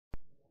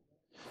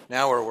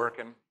Now we're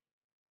working.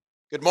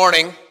 Good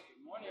morning.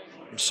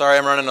 I'm sorry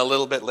I'm running a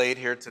little bit late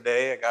here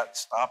today. I got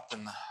stopped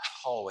in the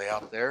hallway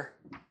out there.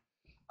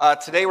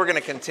 Today we're going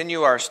to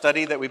continue our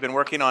study that we've been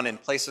working on in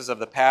Places of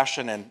the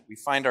Passion, and we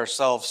find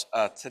ourselves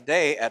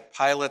today at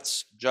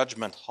Pilate's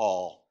Judgment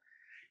Hall.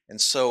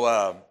 And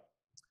so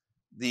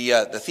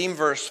the theme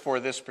verse for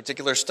this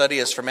particular study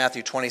is from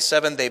Matthew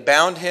 27. They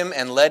bound him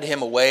and led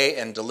him away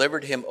and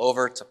delivered him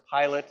over to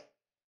Pilate,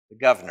 the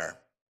governor.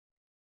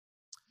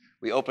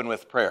 We open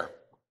with prayer.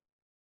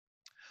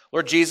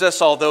 Lord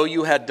Jesus, although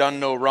you had done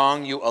no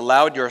wrong, you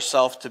allowed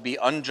yourself to be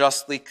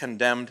unjustly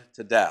condemned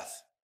to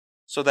death,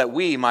 so that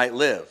we might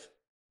live.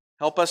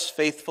 Help us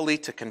faithfully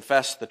to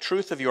confess the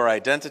truth of your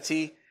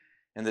identity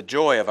and the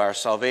joy of our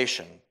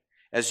salvation,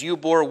 as you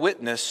bore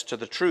witness to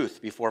the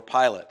truth before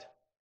Pilate.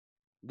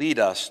 Lead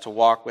us to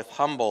walk with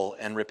humble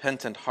and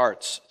repentant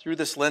hearts through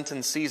this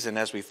Lenten season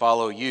as we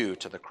follow you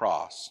to the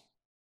cross.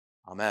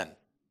 Amen.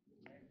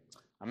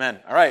 Amen.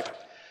 All right.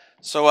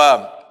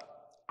 So,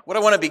 what I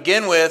want to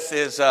begin with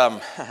is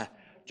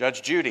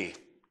Judge Judy.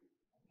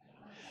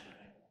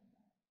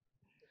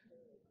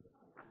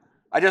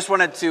 I just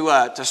wanted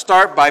to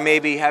start by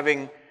maybe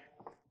having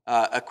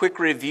a quick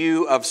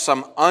review of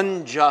some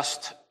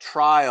unjust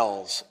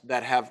trials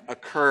that have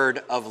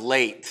occurred of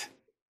late.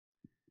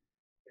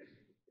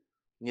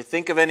 Can you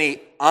think of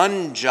any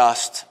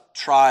unjust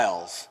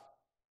trials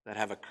that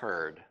have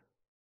occurred?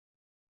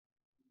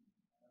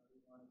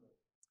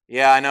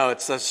 Yeah, I know.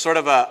 It's a sort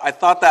of I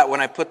thought that when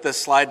I put this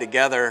slide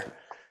together,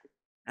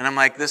 and I'm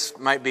like, this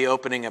might be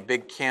opening a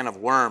big can of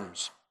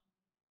worms,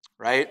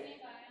 right?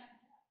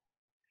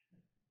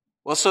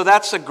 Well, so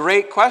that's a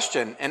great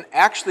question, and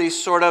actually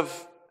sort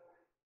of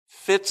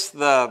fits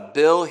the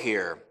bill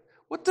here.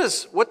 What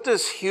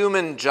does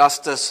human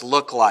justice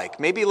look like?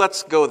 Maybe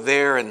let's go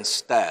there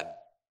instead.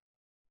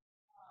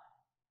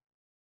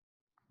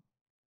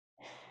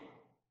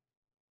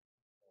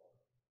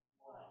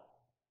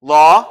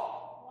 Law?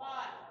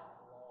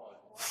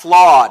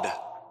 Flawed.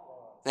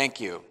 Thank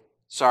you.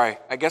 Sorry,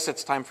 I guess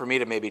it's time for me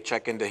to maybe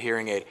check into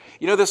hearing aid.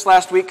 You know, this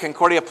last week,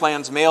 Concordia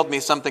Plans mailed me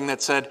something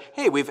that said,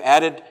 hey, we've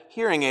added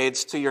hearing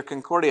aids to your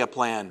Concordia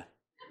plan.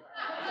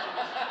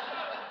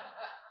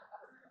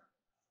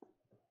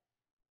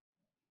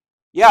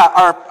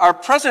 Yeah, our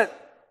present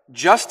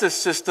justice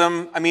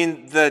system, I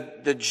mean,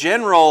 the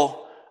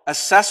general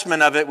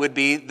assessment of it would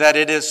be that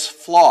it is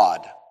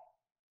flawed.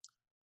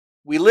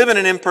 We live in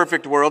an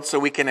imperfect world, so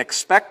we can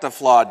expect a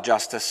flawed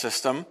justice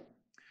system.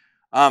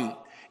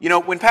 You know,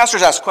 when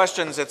pastors ask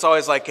questions, it's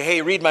always like,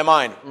 hey, read my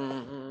mind.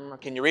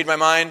 Can you read my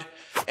mind?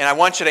 And I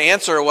want you to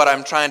answer what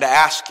I'm trying to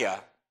ask you.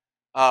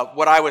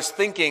 What I was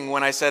thinking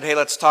when I said, hey,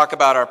 let's talk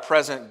about our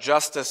present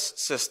justice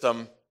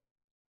system.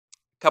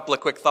 A couple of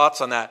quick thoughts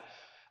on that.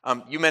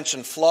 You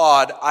mentioned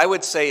flawed. I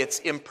would say it's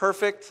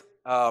imperfect.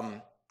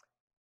 I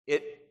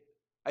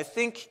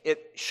think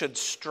it should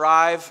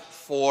strive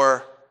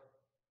for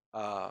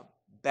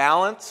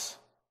balance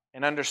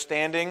and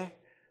understanding.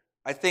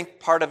 I think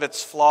part of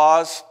its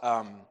flaws,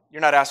 you're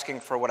not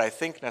asking for what I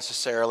think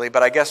necessarily,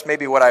 but I guess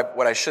maybe what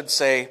I should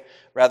say,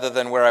 rather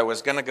than where I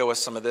was going to go with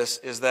some of this,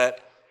 is that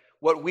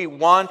what we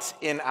want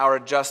in our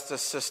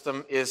justice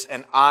system is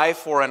an eye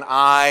for an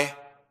eye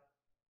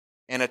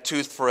and a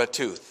tooth for a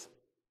tooth.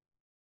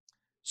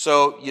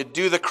 So you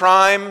do the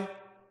crime,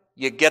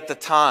 you get the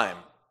time.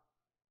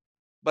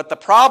 But the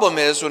problem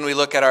is, when we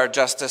look at our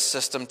justice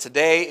system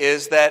today,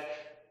 is that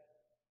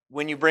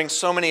when you bring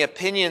so many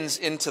opinions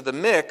into the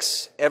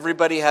mix,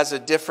 everybody has a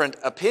different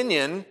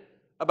opinion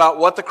about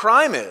what the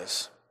crime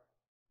is.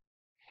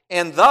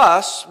 And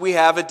thus, we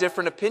have a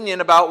different opinion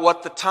about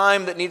what the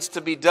time that needs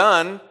to be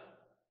done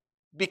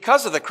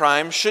because of the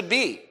crime should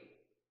be.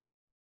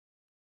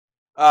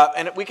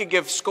 And we could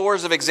give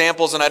scores of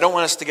examples, and I don't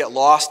want us to get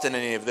lost in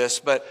any of this,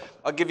 but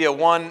I'll give you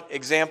one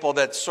example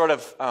that's sort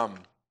of, I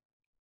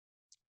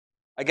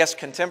guess,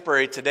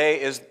 contemporary today,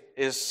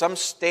 is some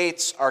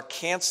states are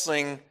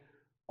canceling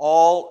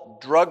all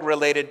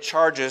drug-related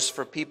charges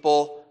for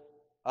people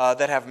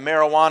that have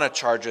marijuana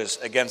charges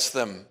against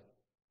them,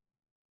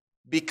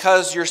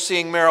 because you're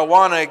seeing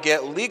marijuana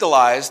get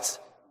legalized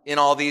in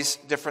all these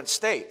different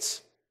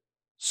states.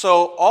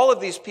 So all of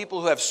these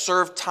people who have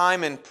served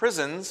time in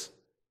prisons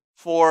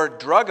for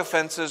drug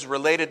offenses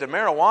related to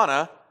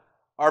marijuana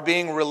are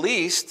being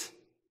released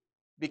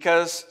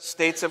because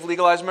states have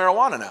legalized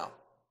marijuana now.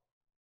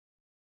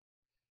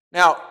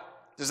 Now,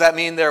 does that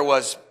mean there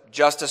was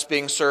justice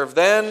being served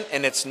then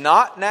and it's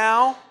not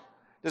now?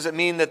 Does it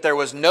mean that there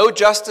was no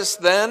justice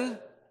then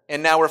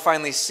and now we're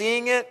finally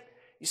seeing it?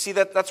 You see,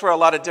 that's where a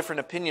lot of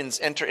different opinions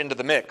enter into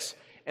the mix.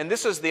 And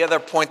this is the other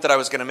point that I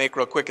was going to make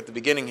real quick at the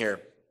beginning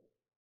here.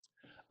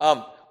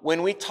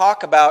 When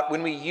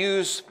we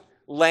use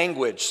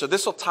language, so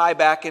this will tie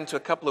back into a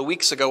couple of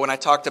weeks ago when I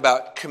talked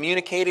about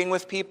communicating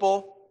with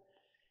people.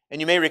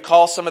 And you may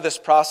recall some of this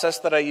process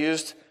that I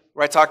used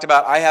where I talked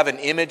about, I have an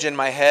image in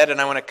my head and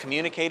I want to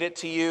communicate it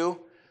to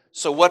you.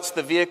 So what's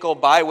the vehicle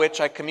by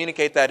which I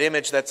communicate that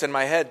image that's in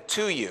my head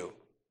to you?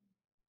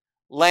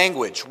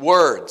 Language,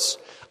 words.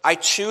 I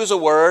choose a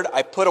word,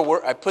 I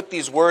put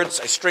these words,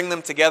 I string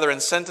them together in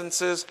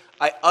sentences,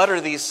 I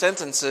utter these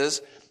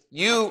sentences,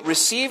 you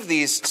receive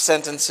these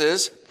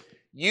sentences,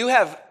 you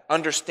have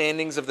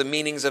understandings of the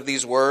meanings of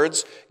these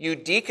words, you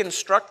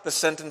deconstruct the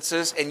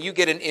sentences, and you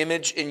get an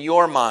image in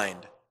your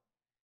mind.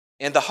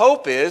 And the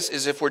hope is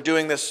if we're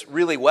doing this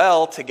really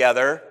well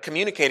together,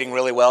 communicating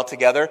really well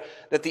together,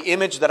 that the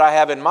image that I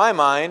have in my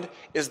mind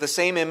is the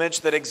same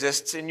image that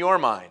exists in your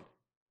mind.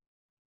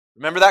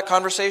 Remember that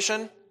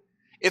conversation?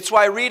 It's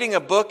why reading a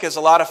book is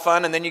a lot of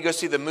fun, and then you go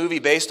see the movie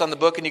based on the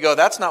book, and you go,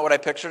 that's not what I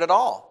pictured at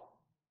all.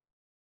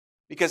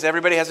 Because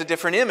everybody has a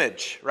different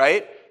image,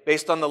 right?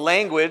 Based on the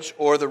language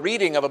or the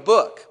reading of a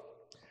book.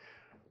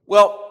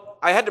 Well,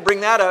 I had to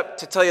bring that up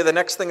to tell you the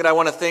next thing that I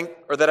want to think,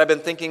 or that I've been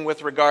thinking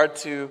with regard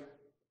to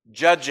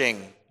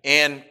judging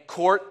and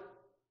court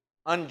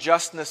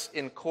unjustness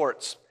in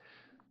courts.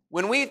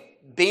 When we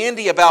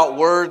bandy about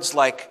words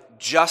like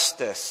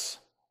justice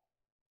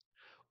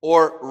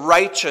or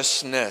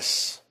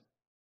righteousness,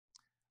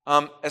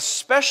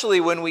 especially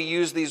when we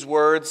use these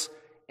words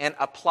and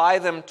apply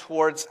them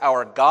towards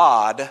our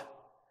God,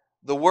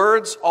 the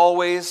words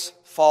always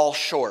fall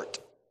short.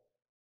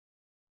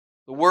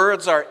 The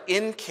words are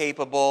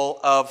incapable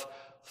of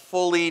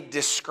fully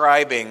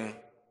describing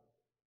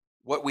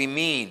what we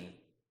mean.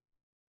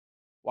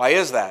 Why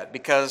is that?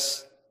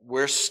 Because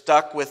we're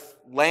stuck with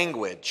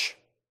language,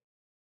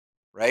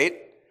 right?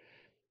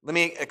 Let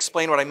me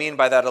explain what I mean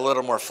by that a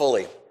little more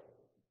fully.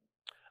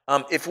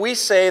 If we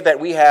say that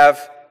we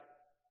have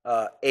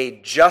a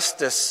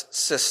justice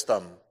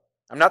system,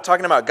 I'm not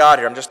talking about God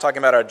here, I'm just talking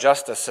about our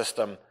justice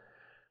system.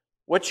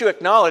 What you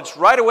acknowledged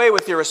right away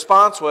with your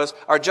response was,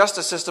 our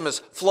justice system is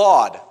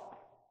flawed.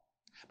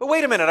 But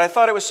wait a minute, I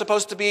thought it was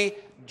supposed to be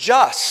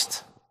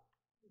just,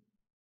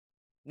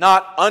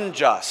 not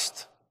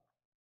unjust.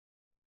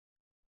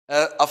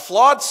 A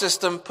flawed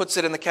system puts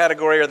it in the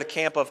category or the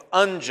camp of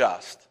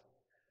unjust.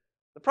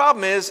 The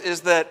problem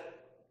is that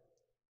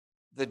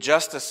the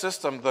justice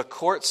system, the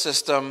court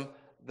system,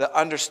 the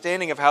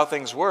understanding of how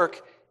things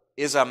work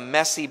is a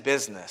messy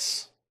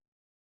business.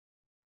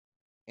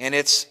 And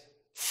it's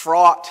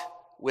fraught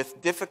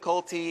with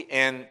difficulty,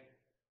 and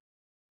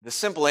the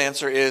simple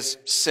answer is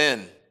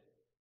sin.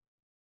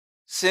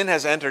 Sin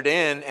has entered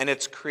in, and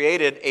it's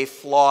created a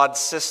flawed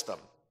system.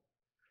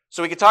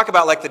 So we could talk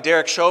about like the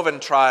Derek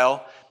Chauvin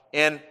trial,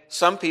 and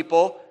some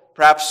people,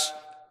 perhaps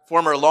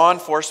former law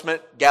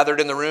enforcement gathered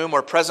in the room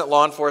or present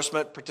law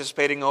enforcement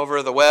participating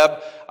over the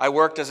web. I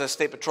worked as a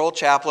state patrol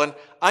chaplain.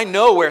 I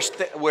know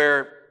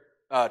where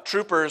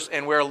troopers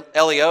and where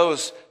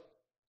LEOs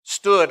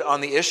stood on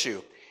the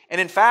issue.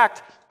 And in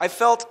fact, I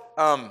felt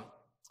an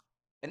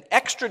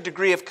extra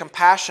degree of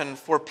compassion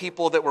for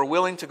people that were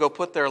willing to go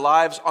put their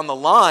lives on the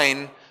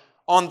line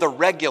on the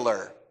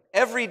regular.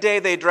 Every day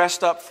they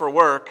dressed up for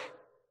work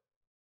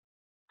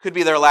could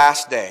be their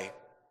last day.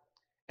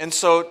 And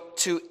so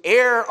to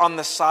err on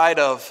the side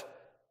of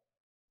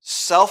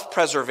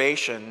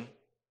self-preservation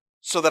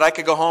so that I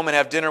could go home and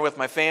have dinner with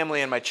my family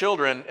and my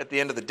children at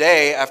the end of the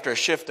day after a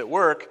shift at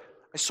work,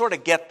 I sort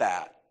of get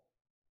that.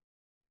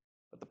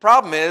 But the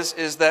problem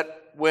is that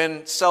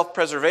when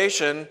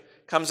self-preservation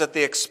comes at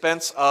the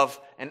expense of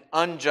an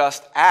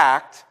unjust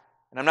act,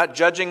 and I'm not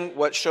judging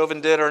what Chauvin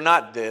did or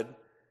not did,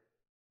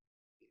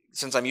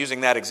 since I'm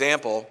using that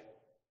example,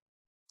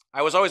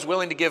 I was always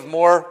willing to give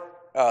more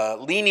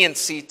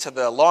leniency to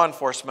the law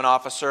enforcement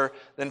officer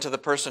than to the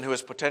person who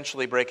is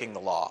potentially breaking the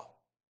law.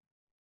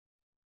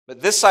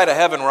 But this side of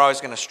heaven, we're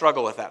always going to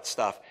struggle with that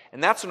stuff.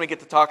 And that's when we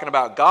get to talking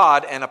about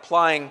God and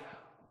applying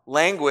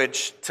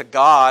language to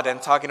God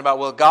and talking about,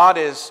 well, God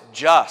is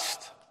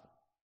just.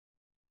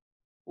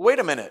 Wait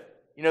a minute.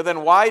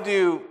 Then why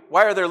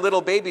are there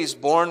little babies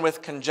born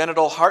with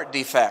congenital heart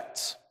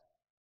defects?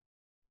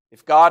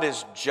 If God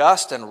is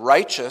just and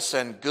righteous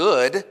and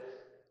good,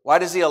 why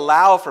does He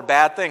allow for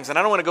bad things? And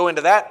I don't want to go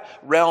into that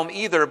realm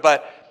either,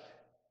 but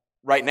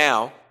right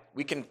now,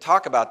 we can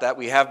talk about that.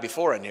 We have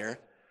before in here.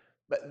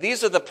 But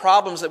these are the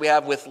problems that we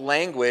have with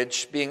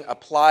language being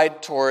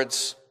applied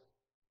towards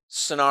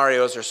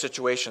scenarios or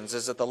situations,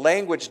 is that the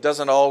language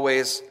doesn't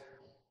always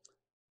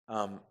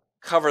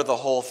cover the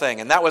whole thing.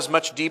 And that was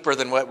much deeper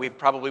than what we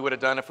probably would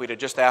have done if we'd have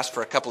just asked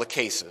for a couple of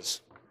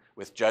cases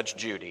with Judge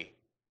Judy.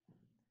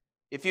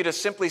 If you'd have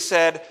simply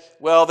said,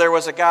 well, there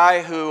was a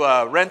guy who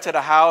rented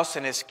a house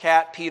and his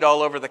cat peed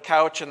all over the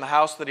couch in the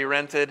house that he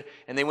rented,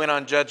 and they went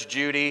on Judge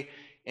Judy,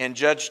 and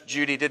Judge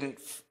Judy didn't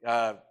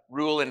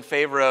rule in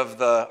favor of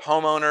the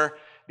homeowner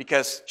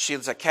because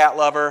she's a cat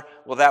lover,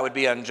 well, that would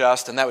be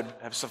unjust, and that would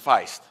have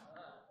sufficed.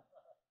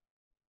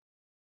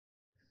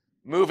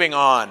 Moving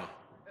on.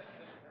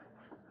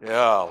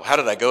 Yeah, how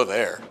did I go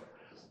there?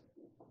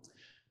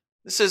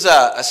 This is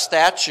a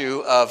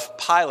statue of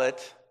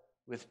Pilate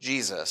with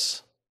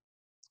Jesus.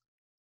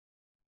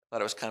 I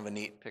thought it was kind of a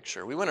neat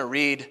picture. We want to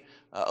read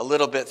a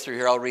little bit through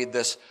here. I'll read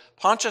this.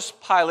 Pontius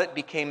Pilate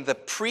became the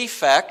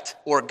prefect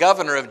or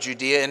governor of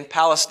Judea in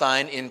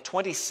Palestine in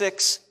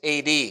 26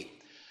 AD.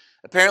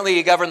 Apparently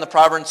he governed the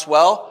province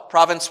well,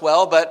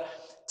 but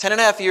 10 and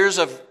a half years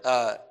of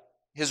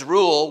his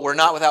rule were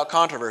not without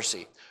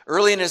controversy.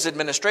 Early in his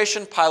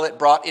administration, Pilate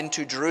brought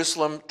into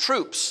Jerusalem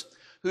troops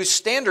whose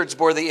standards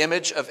bore the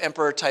image of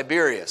Emperor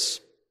Tiberius.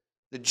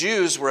 The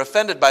Jews were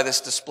offended by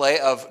this display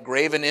of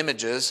graven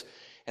images,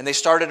 and they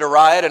started a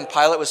riot, and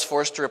Pilate was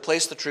forced to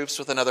replace the troops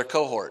with another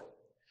cohort.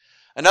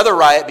 Another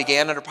riot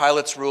began under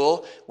Pilate's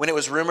rule when it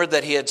was rumored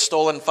that he had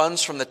stolen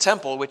funds from the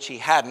temple, which he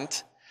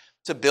hadn't,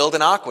 to build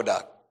an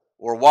aqueduct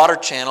or water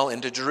channel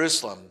into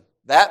Jerusalem.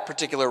 That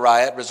particular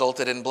riot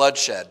resulted in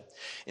bloodshed.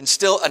 In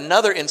still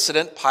another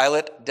incident,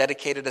 Pilate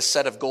dedicated a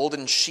set of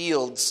golden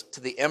shields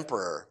to the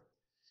emperor.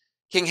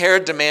 King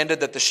Herod demanded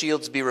that the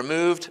shields be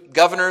removed.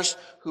 Governors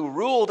who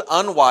ruled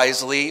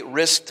unwisely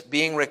risked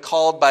being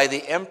recalled by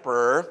the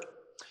emperor,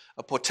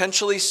 a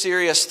potentially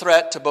serious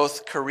threat to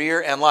both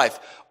career and life.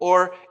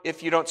 Or,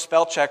 if you don't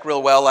spell check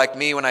real well like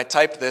me when I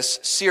typed this,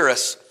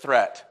 serious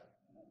threat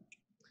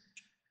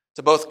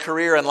to both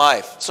career and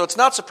life. So it's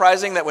not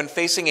surprising that when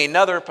facing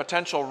another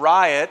potential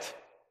riot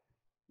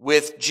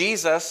with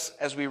Jesus,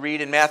 as we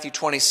read in Matthew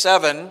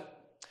 27,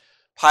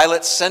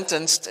 Pilate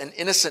sentenced an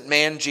innocent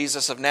man,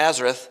 Jesus of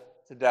Nazareth,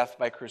 to death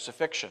by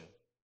crucifixion.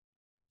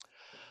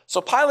 So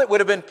Pilate would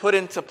have been put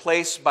into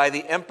place by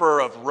the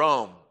emperor of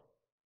Rome.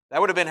 That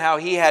would have been how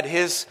he had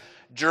his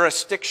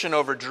jurisdiction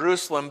over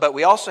Jerusalem, but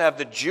we also have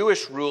the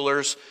Jewish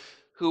rulers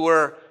who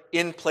were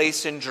in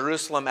place in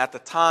Jerusalem at the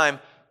time.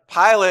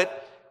 Pilate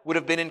would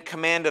have been in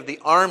command of the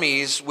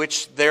armies,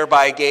 which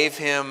thereby gave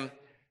him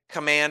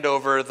command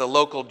over the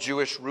local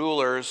Jewish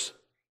rulers,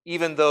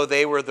 even though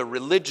they were the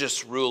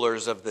religious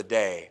rulers of the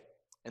day.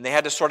 And they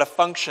had to sort of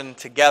function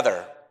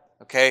together.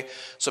 Okay?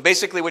 So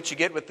basically what you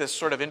get with this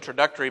sort of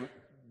introductory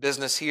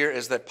business here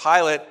is that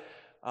Pilate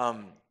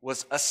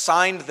was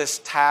assigned this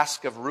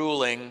task of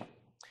ruling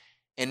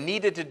and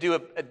needed to do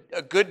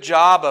a good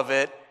job of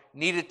it,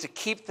 needed to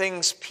keep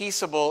things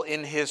peaceable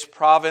in his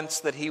province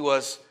that he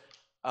was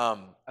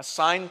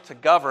assigned to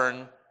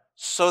govern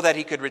so that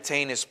he could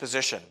retain his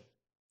position.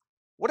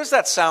 What does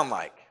that sound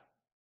like?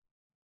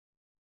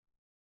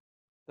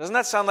 Doesn't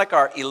that sound like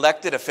our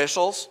elected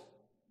officials?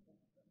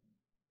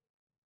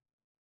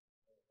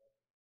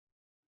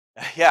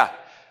 Yeah.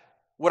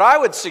 What I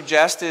would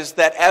suggest is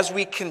that as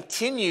we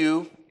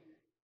continue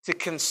to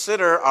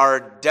consider our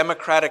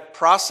democratic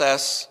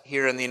process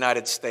here in the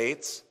United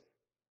States,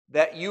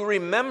 that you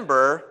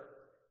remember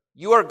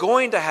you are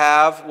going to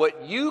have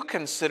what you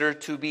consider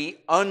to be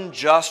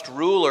unjust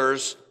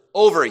rulers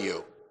over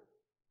you.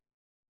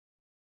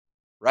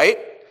 Right?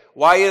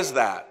 Why is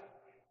that?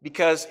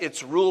 Because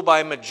it's rule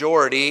by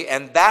majority,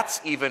 and that's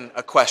even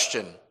a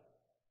question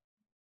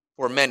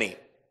for many.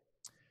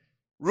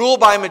 Rule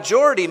by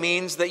majority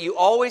means that you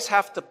always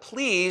have to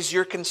please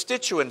your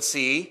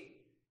constituency.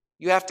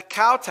 You have to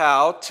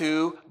kowtow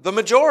to the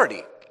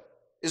majority.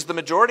 Is the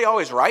majority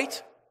always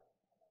right?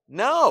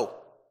 No.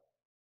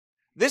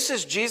 This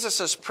is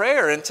Jesus'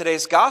 prayer in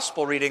today's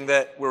gospel reading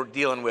that we're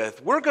dealing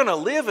with. We're going to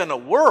live in a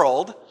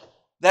world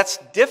that's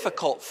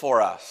difficult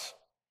for us.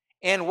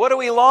 And what do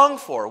we long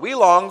for? We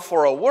long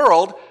for a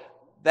world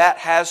that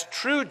has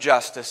true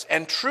justice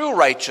and true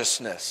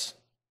righteousness.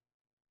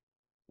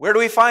 Where do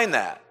we find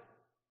that?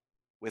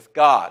 With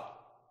God.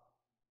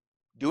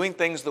 Doing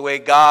things the way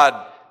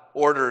God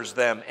orders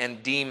them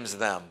and deems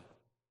them.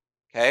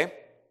 Okay?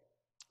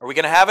 Are we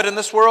going to have it in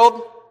this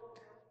world?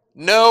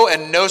 No,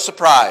 and no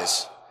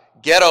surprise.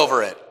 Get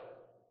over it.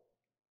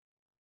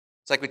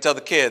 It's like we tell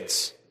the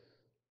kids.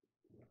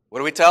 What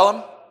do we tell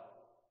them?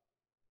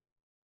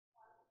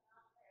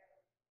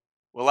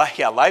 Well,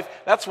 yeah, life,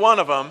 that's one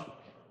of them.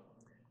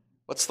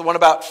 What's the one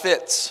about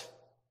fits?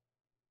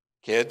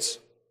 Kids?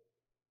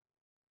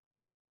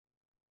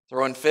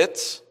 Throwing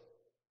fits?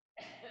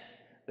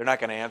 They're not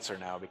going to answer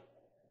now.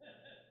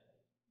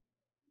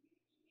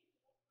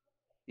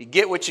 You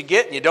get what you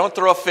get and you don't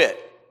throw a fit.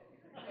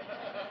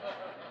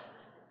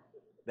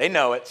 They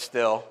know it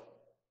still.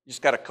 You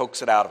just got to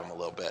coax it out of them a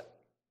little bit.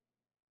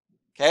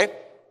 Okay?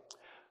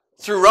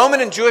 Through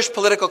Roman and Jewish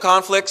political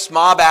conflicts,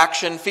 mob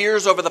action,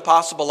 fears over the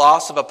possible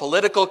loss of a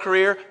political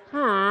career,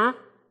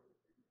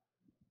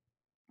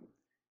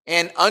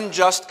 and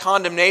unjust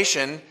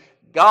condemnation,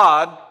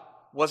 God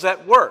was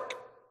at work.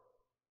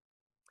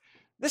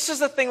 This is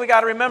the thing we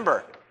got to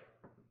remember.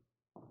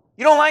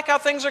 You don't like how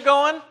things are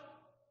going?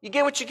 You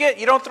get what you get.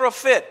 You don't throw a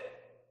fit.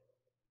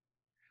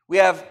 We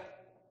have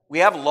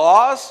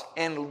laws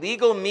and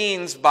legal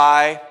means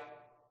by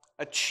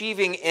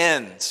achieving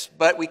ends,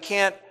 but we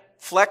can't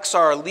flex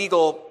our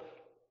legal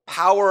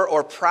power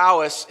or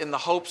prowess in the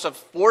hopes of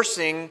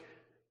forcing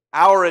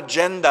our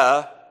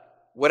agenda,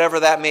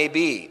 whatever that may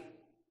be.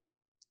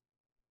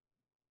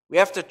 We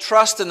have to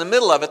trust in the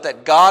middle of it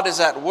that God is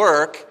at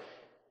work,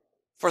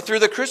 for through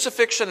the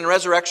crucifixion and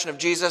resurrection of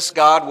Jesus,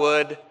 God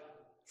would,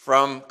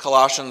 from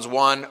Colossians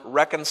 1,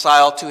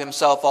 reconcile to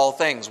himself all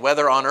things,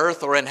 whether on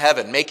earth or in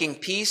heaven, making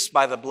peace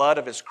by the blood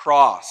of his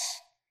cross.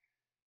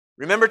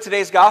 Remember,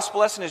 today's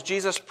gospel lesson is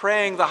Jesus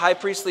praying the high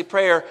priestly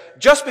prayer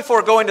just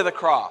before going to the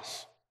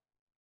cross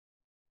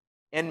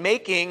and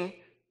making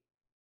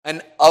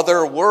an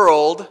other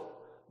world,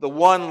 the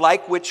one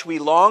like which we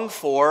long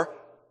for,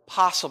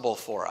 possible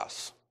for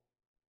us.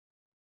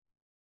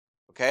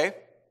 Okay?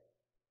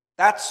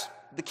 That's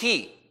the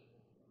key.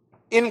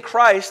 In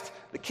Christ,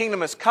 the kingdom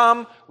has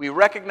come, we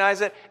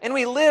recognize it, and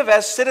we live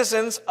as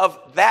citizens of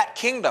that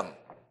kingdom.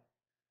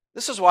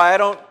 This is why I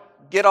don't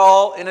get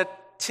all in a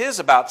tiz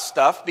about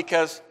stuff,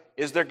 because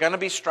is there going to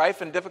be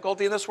strife and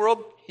difficulty in this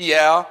world?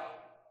 Yeah.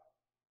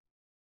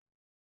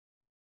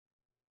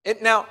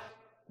 Now,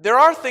 there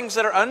are things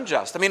that are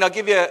unjust. I mean, I'll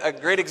give you a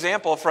great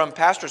example from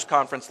Pastor's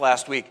Conference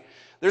last week.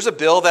 There's a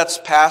bill that's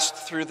passed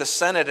through the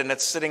Senate, and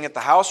it's sitting at the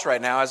House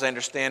right now, as I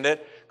understand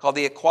it, called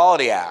the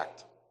Equality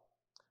Act,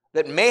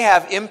 that may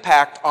have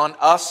impact on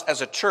us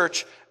as a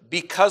church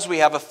because we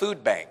have a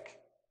food bank.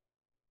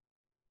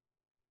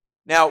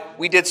 Now,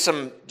 we did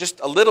just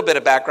a little bit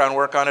of background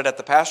work on it at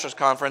the Pastor's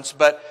Conference,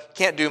 but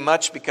can't do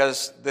much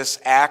because this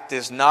act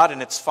is not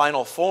in its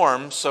final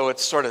form, so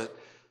it's sort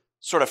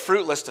of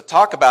fruitless to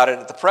talk about it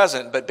at the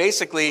present. But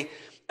basically,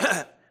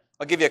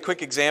 I'll give you a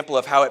quick example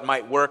of how it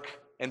might work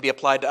and be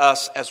applied to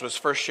us, as was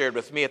first shared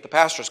with me at the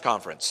Pastor's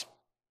Conference.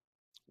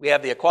 We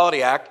have the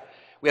Equality Act.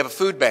 We have a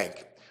food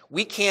bank.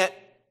 We can't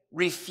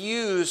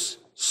refuse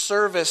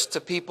service to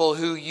people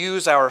who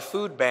use our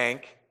food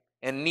bank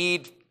and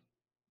need,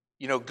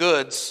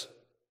 goods,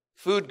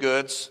 food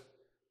goods.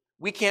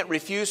 We can't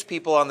refuse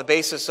people on the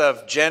basis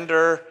of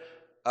gender,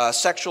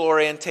 sexual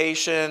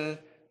orientation,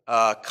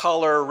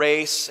 color,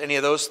 race, any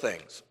of those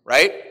things,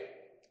 right?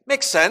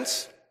 Makes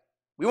sense.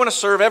 We want to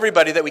serve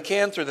everybody that we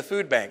can through the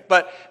food bank.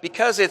 But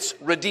because it's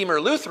Redeemer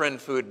Lutheran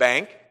Food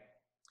Bank,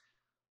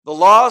 the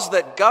laws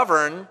that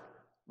govern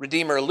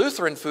Redeemer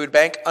Lutheran Food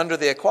Bank under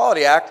the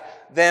Equality Act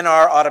then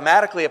are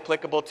automatically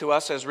applicable to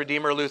us as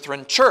Redeemer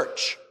Lutheran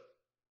Church.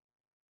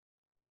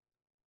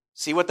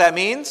 See what that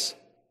means?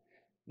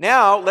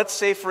 Now, let's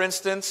say, for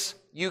instance,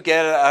 you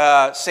get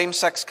a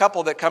same-sex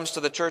couple that comes to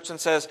the church and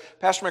says,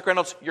 Pastor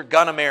McReynolds, you're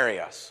going to marry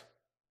us.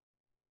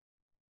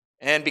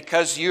 And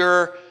because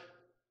you're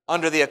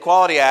under the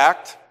Equality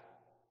Act,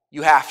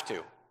 you have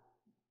to.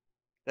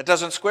 That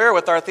doesn't square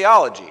with our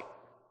theology.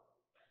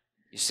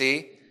 You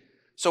see?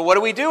 So what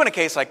do we do in a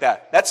case like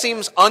that? That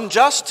seems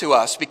unjust to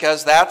us,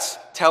 because that's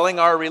telling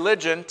our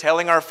religion,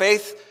 telling our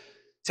faith,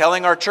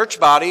 telling our church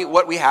body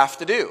what we have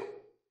to do.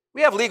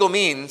 We have legal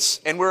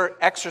means, and we're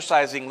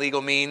exercising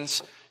legal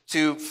means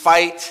to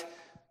fight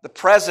the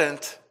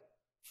present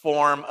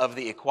form of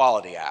the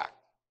Equality Act.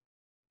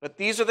 But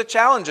these are the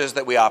challenges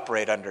that we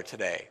operate under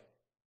today,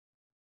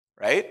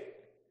 right?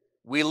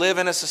 We live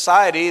in a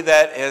society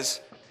that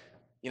is,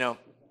 I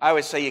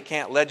always say you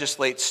can't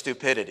legislate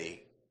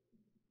stupidity.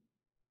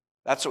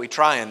 That's what we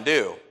try and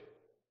do.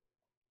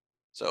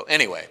 So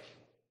anyway,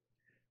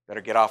 better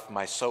get off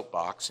my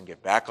soapbox and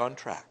get back on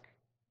track.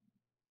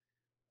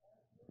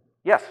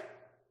 Yes.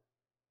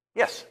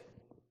 Yes.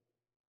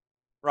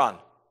 Ron.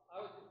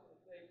 I was just going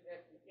to say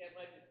that you can't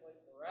legislate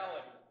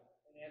morality,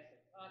 and that's a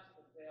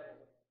constant battle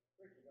with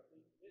Christians, at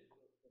least this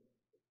system,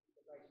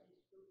 because I see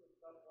stupid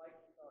stuff like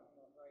you're talking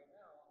about right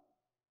now.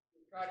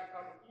 You try to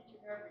cover each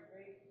and every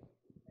basis,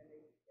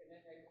 and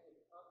then they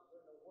come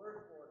with a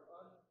word for it,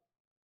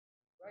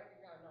 unplanned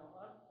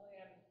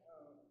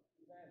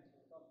events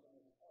or something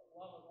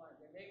along those lines.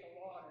 They make a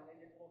law, and then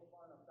they just go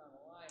far enough down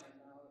the line, and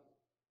now it's...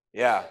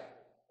 Yeah.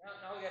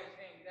 Now we got to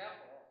change that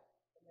law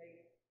to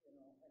make, and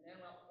then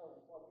now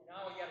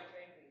we got to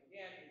change it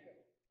again.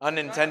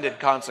 Unintended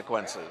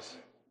consequences.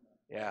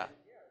 Yeah.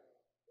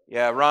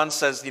 Yeah, Ron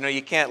says,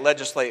 you can't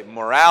legislate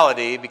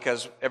morality,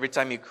 because every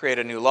time you create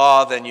a new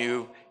law, then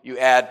you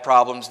add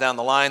problems down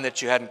the line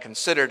that you hadn't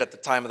considered at the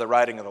time of the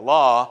writing of the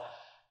law,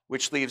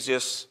 which leaves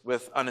us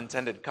with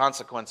unintended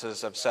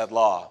consequences of said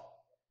law.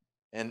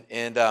 And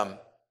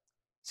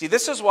see,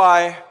 this is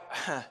why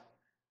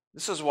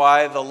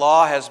the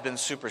law has been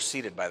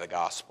superseded by the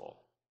gospel.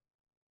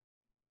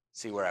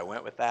 See where I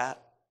went with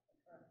that?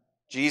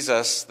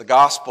 Jesus, the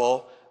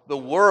gospel, the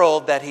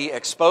world that he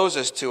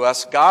exposes to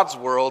us, God's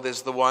world,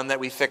 is the one that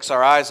we fix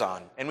our eyes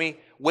on. And we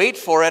wait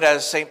for it,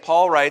 as St.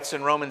 Paul writes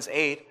in Romans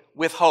 8,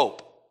 with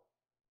hope.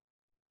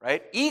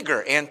 Right?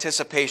 Eager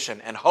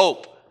anticipation and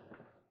hope.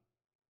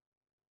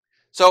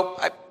 So,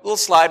 a little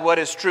slide, what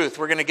is truth?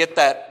 We're going to get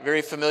that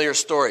very familiar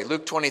story.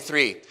 Luke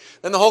 23.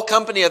 Then the whole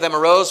company of them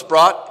arose,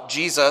 brought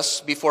Jesus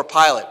before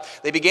Pilate.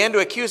 They began to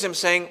accuse him,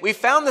 saying, "We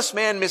found this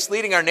man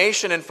misleading our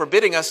nation and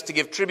forbidding us to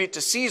give tribute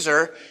to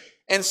Caesar,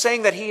 and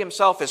saying that he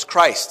himself is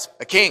Christ,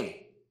 a king."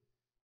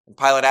 And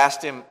Pilate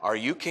asked him, "Are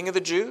you king of the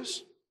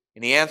Jews?"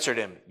 And he answered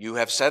him, "You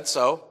have said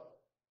so."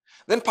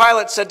 Then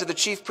Pilate said to the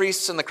chief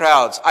priests and the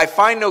crowds, "I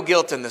find no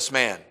guilt in this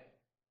man."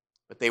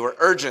 But they were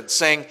urgent,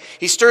 saying,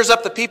 "He stirs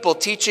up the people,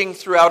 teaching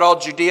throughout all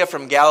Judea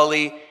from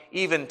Galilee,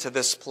 even to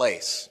this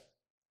place."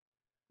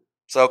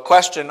 So,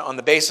 question on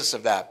the basis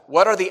of that.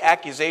 What are the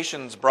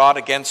accusations brought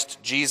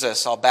against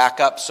Jesus? I'll back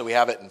up so we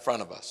have it in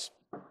front of us.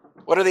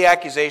 What are the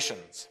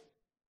accusations?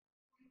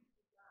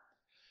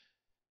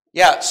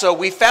 Yeah, so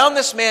we found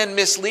this man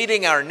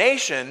misleading our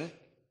nation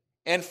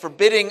and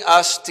forbidding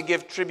us to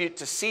give tribute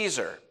to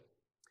Caesar.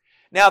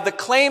 Now, the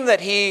claim that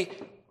he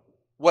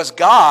was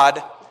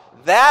God,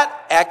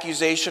 that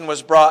accusation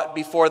was brought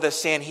before the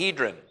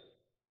Sanhedrin.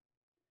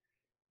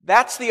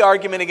 That's the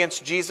argument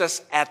against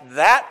Jesus at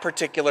that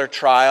particular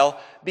trial,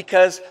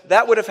 because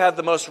that would have had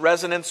the most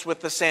resonance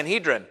with the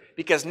Sanhedrin,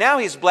 because now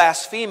he's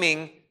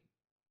blaspheming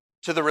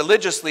to the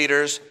religious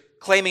leaders,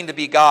 claiming to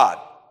be God.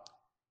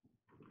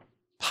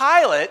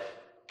 Pilate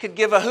could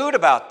give a hoot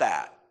about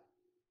that.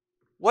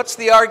 What's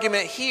the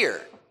argument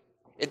here?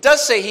 It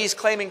does say he's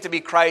claiming to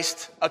be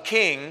Christ, a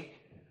king,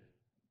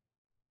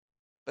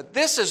 but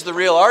this is the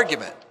real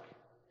argument.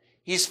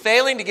 He's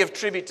failing to give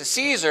tribute to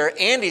Caesar,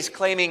 and he's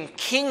claiming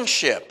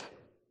kingship.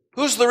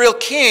 Who's the real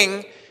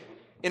king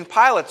in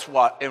Pilate's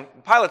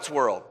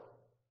world?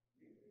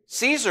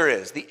 Caesar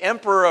is. The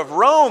emperor of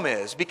Rome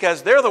is,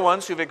 because they're the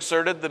ones who've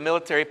exerted the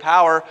military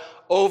power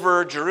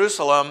over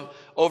Jerusalem,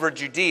 over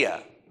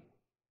Judea.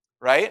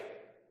 Right?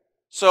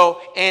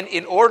 So, and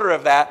in order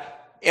of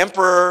that,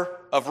 emperor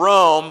of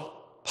Rome,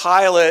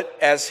 Pilate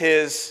as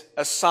his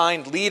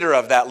assigned leader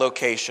of that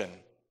location.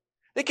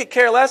 They could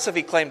care less if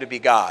he claimed to be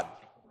God.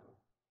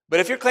 But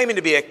if you're claiming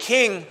to be a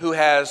king who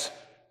has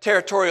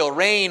territorial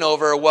reign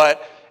over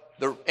what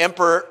the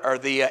emperor or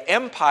the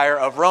empire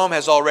of Rome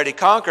has already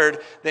conquered,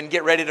 then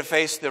get ready to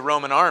face the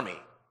Roman army.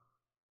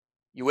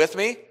 You with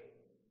me?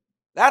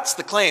 That's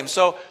the claim.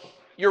 So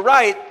you're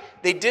right,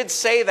 they did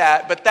say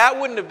that, but that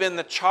wouldn't have been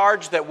the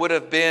charge that would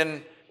have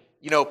been,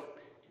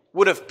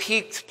 would have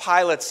piqued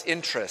Pilate's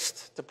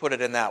interest, to put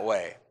it in that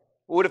way.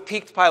 What would have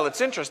piqued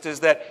Pilate's interest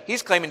is that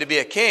he's claiming to be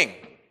a king.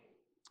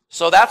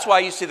 So that's why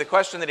you see the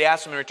question that he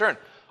asked him in return.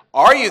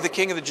 Are you the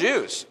king of the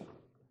Jews?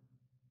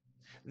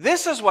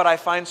 This is what I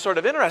find sort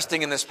of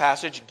interesting in this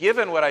passage,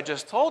 given what I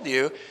just told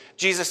you.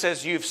 Jesus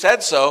says, you've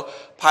said so.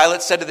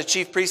 Pilate said to the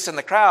chief priests and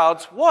the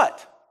crowds,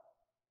 what?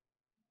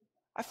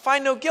 I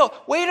find no guilt.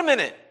 Wait a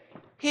minute.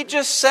 He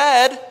just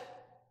said,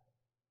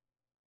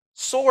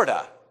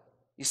 sorta.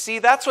 You see,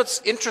 that's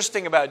what's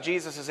interesting about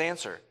Jesus'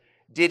 answer.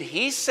 Did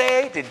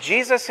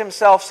Jesus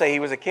himself say he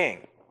was a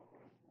king?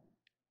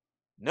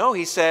 No,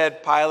 he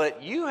said,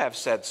 Pilate, you have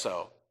said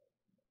so.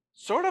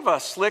 Sort of a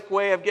slick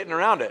way of getting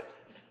around it.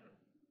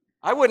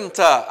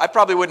 I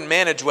probably wouldn't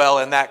manage well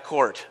in that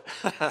court.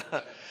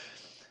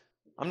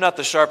 I'm not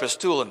the sharpest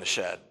tool in the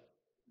shed.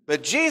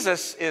 But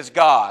Jesus is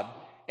God,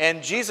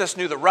 and Jesus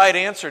knew the right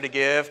answer to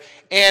give.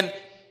 And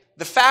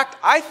the fact,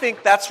 I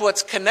think that's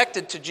what's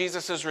connected to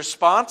Jesus'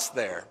 response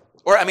there.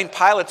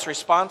 Pilate's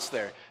response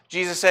there.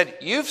 Jesus said,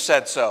 you've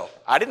said so.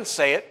 I didn't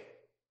say it.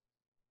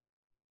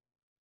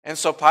 And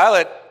so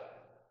Pilate,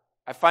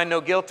 I find no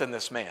guilt in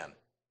this man.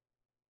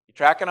 You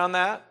tracking on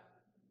that?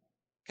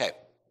 Okay.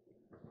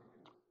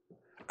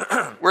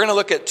 We're going to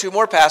look at two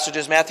more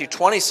passages, Matthew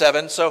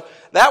 27. So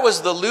that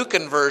was the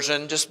Lucan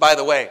version, just by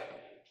the way.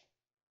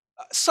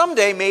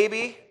 Someday,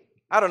 maybe,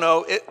 I don't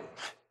know,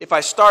 if I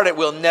start it,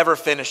 we'll never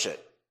finish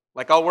it.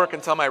 Like I'll work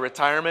until my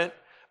retirement.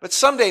 But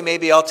someday,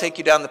 maybe I'll take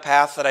you down the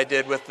path that I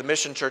did with the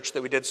mission church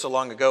that we did so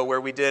long ago, where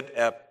we did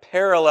a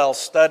parallel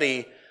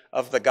study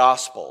of the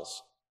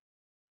Gospels.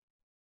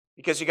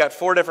 Because you got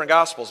 4 different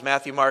Gospels,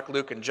 Matthew, Mark,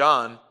 Luke, and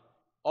John,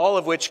 all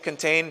of which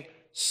contain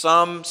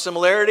some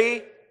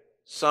similarity,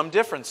 some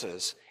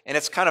differences. And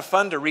it's kind of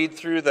fun to read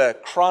through the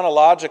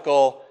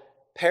chronological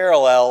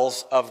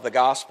parallels of the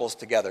Gospels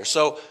together.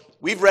 So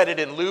we've read it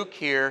in Luke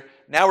here.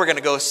 Now we're going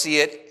to go see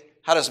it.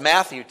 How does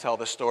Matthew tell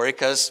the story?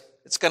 Because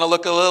it's going to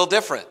look a little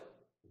different.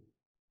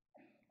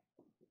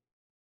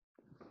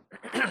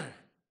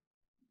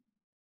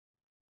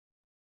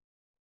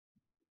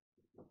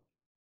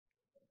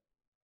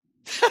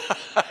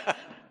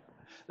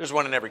 There's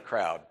one in every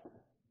crowd.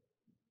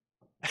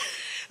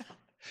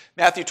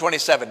 Matthew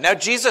 27. Now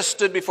Jesus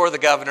stood before the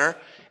governor,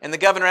 and the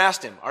governor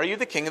asked him, are you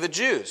the king of the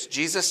Jews?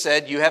 Jesus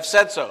said, you have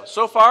said so.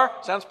 So far,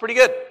 sounds pretty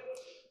good.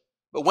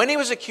 But when he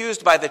was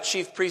accused by the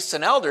chief priests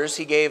and elders,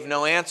 he gave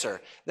no answer.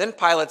 Then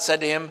Pilate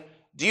said to him,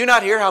 do you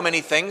not hear how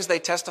many things they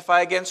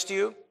testify against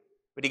you?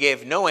 But he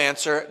gave no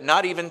answer,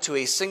 not even to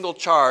a single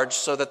charge,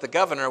 so that the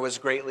governor was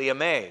greatly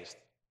amazed.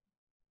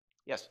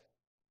 Yes?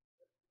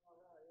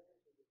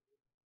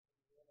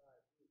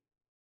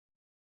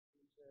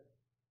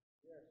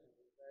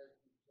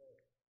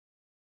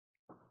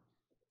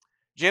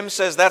 Jim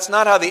says that's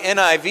not how the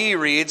NIV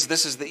reads.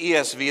 This is the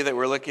ESV that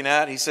we're looking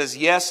at. He says,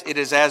 yes, it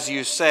is as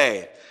you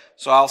say.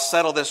 So I'll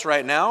settle this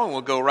right now, and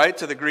we'll go right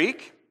to the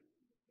Greek.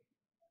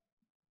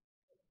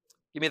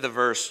 Give me the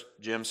verse,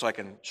 Jim, so I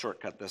can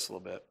shortcut this a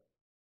little bit.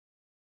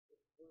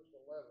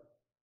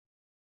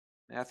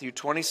 Matthew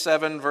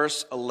 27,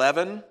 verse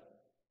 11.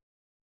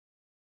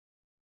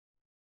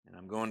 And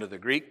I'm going to the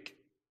Greek.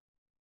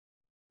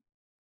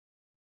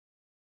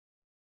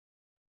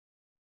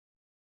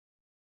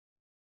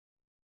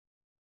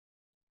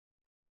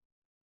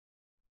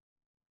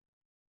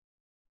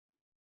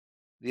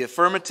 The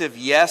affirmative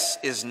yes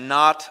is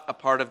not a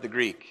part of the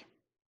Greek.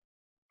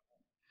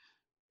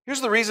 Here's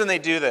the reason they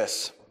do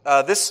this.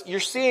 You're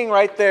seeing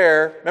right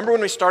there, remember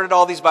when we started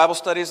all these Bible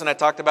studies and I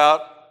talked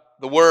about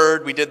the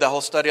Word, we did the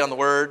whole study on the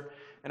Word,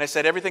 and I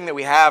said everything that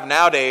we have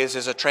nowadays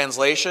is a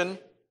translation.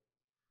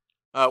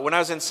 When I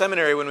was in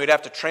seminary, when we'd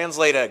have to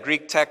translate a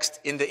Greek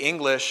text into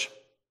English,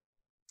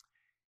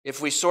 If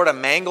we sort of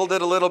mangled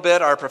it a little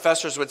bit, our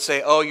professors would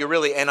say, oh, you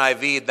really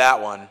NIV'd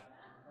that one.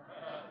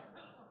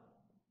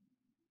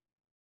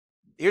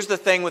 Here's the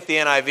thing with the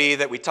NIV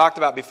that we talked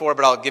about before,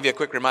 but I'll give you a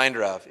quick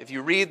reminder of. If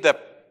you read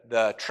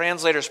the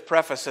translator's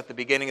preface at the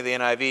beginning of the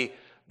NIV,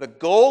 the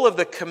goal of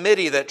the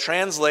committee that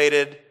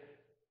translated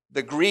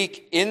the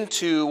Greek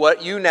into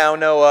what you now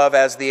know of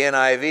as the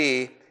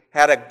NIV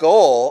had a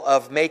goal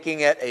of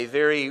making it a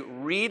very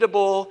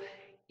readable,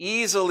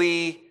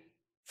 easily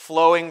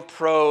flowing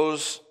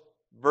prose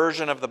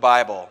version of the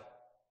Bible.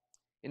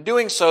 In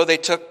doing so, they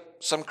took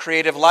some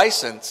creative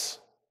license.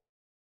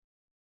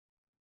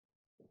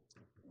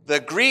 The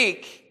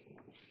Greek,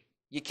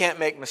 you can't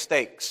make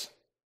mistakes.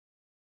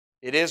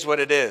 It is what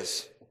it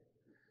is.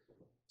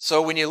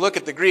 So when you look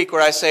at the Greek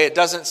where I say it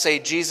doesn't say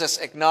Jesus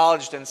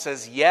acknowledged and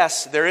says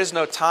yes, there is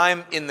no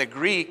time in the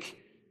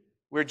Greek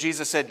where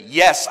Jesus said,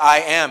 yes, I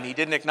am. He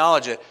didn't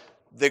acknowledge it.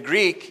 The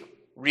Greek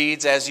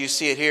reads as you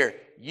see it here,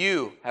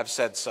 you have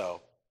said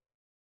so.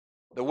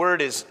 The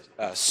word is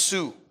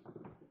su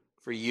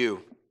for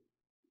you.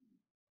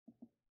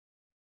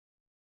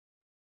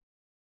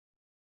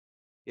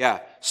 Yeah,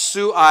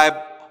 su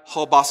ai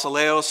ho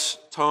basileos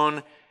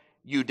ton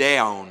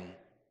eudeon.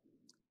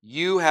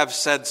 You have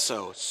said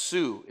so.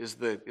 Su is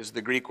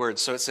the Greek word.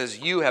 So it says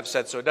you have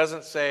said so. It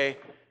doesn't say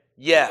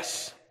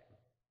yes.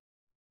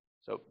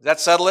 So does that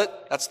settle it?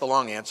 That's the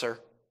long answer.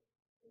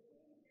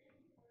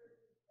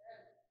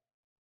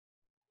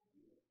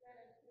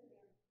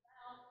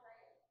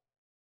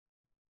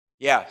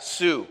 Yeah,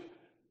 su.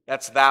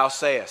 That's thou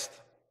sayest.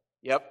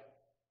 Yep.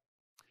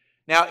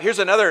 Now, here's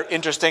another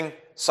interesting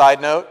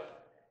side note,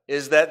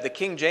 is that the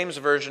King James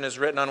Version is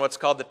written on what's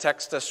called the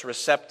Textus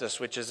Receptus,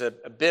 which is a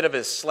bit of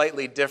a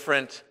slightly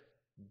different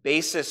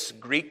basis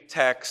Greek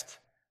text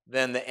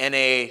than the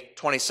NA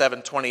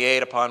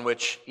 2728 upon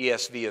which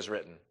ESV is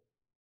written.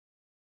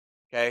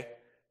 Okay?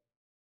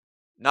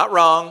 Not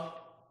wrong.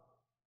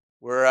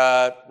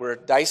 We're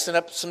dicing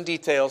up some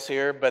details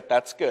here, but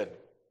that's good.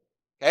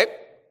 Okay?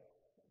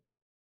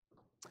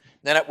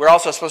 Then we're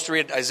also supposed to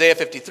read Isaiah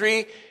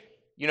 53.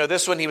 You know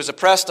this one, he was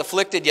oppressed,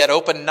 afflicted, yet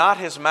opened not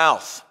his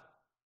mouth.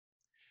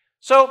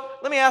 So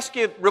let me ask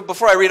you,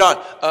 before I read on,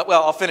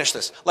 I'll finish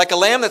this. Like a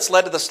lamb that's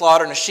led to the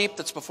slaughter and a sheep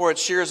that's before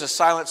its shears is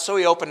silent, so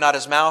he opened not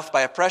his mouth.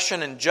 By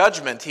oppression and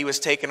judgment he was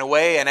taken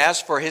away. And as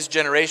for his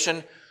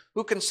generation,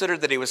 who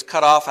considered that he was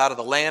cut off out of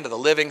the land of the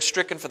living,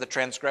 stricken for the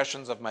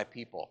transgressions of my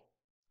people?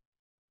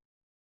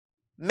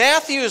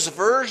 Matthew's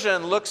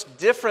version looks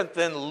different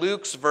than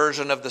Luke's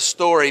version of the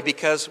story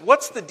because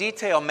what's the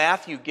detail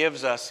Matthew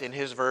gives us in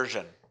his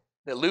version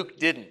that Luke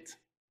didn't?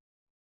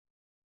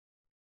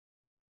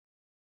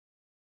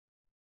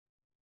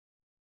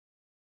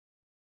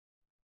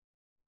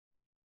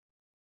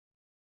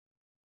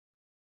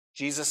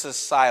 Jesus'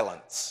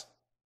 silence.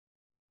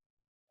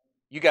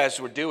 You guys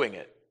were doing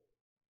it.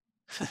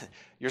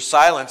 Your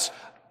silence,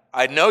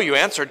 I know you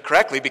answered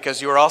correctly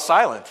because you were all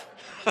silent.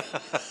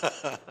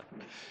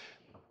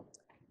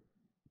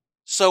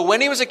 So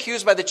when he was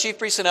accused by the chief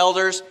priests and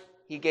elders,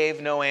 he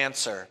gave no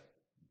answer.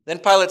 Then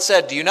Pilate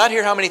said, do you not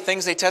hear how many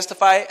things they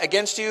testify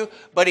against you?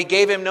 But he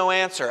gave him no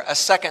answer a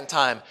second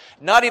time,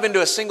 not even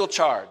to a single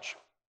charge.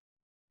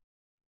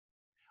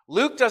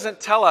 Luke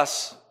doesn't tell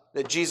us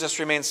that Jesus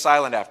remained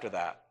silent after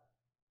that.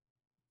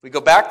 We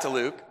go back to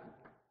Luke.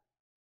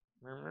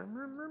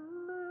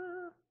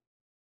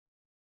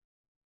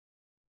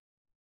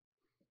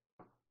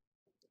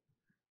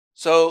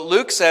 So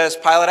Luke says,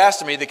 Pilate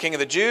asked him, are you the king of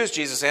the Jews?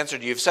 Jesus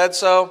answered, you've said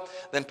so.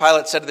 Then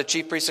Pilate said to the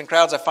chief priests and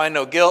crowds, I find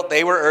no guilt.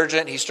 They were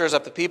urgent. He stirs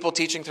up the people,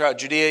 teaching throughout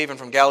Judea, even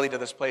from Galilee to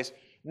this place.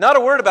 Not a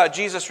word about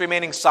Jesus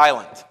remaining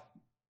silent.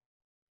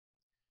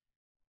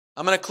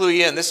 I'm going to clue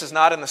you in. This is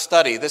not in the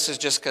study. This is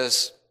just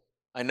because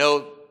I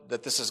know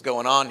that this is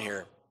going on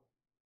here.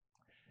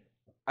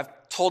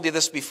 I've told you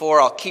this before.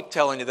 I'll keep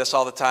telling you this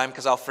all the time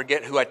because I'll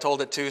forget who I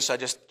told it to, so I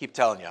just keep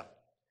telling you.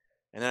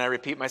 And then I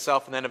repeat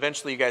myself, and then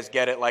eventually you guys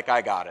get it like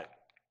I got it.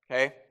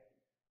 Okay?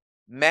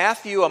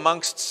 Matthew,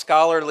 amongst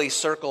scholarly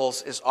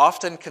circles, is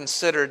often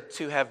considered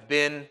to have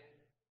been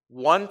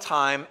one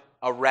time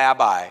a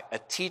rabbi, a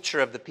teacher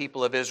of the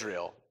people of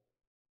Israel.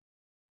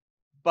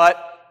 But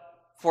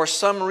for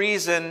some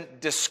reason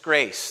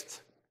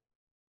disgraced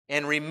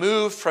and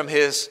removed from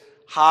his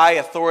high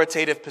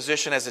authoritative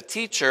position as a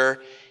teacher.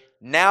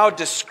 Now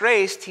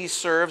disgraced, he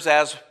serves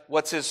as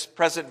what's his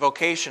present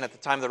vocation at the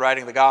time of the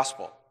writing of the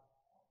gospel.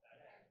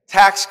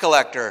 Tax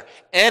collector,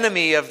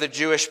 enemy of the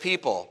Jewish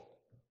people.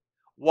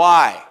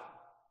 Why?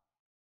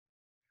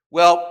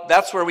 Well,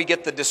 that's where we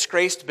get the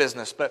disgraced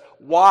business. But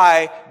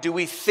why do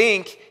we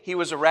think he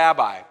was a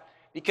rabbi?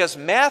 Because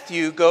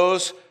Matthew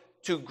goes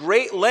to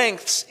great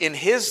lengths in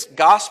his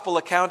gospel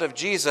account of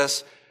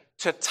Jesus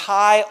to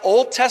tie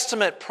Old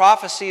Testament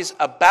prophecies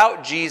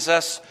about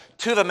Jesus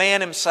to the man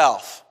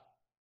himself.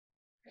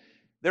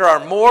 There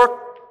are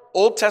more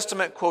Old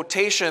Testament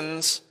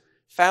quotations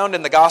found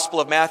in the Gospel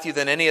of Matthew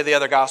than any of the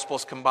other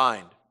Gospels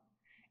combined.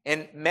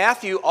 And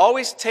Matthew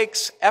always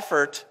takes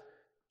effort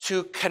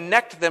to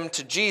connect them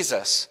to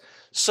Jesus.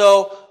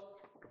 So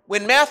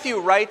When Matthew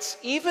writes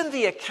even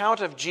the account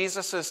of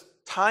Jesus'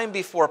 time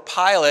before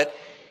Pilate,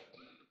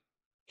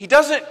 he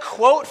doesn't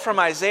quote from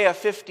Isaiah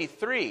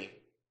 53.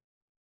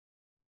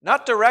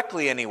 Not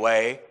directly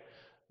anyway,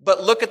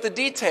 but look at the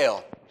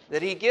detail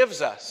that he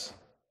gives us.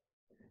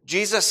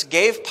 Jesus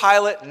gave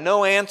Pilate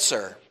no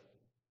answer.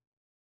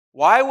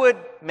 Why would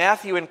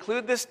Matthew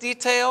include this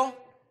detail?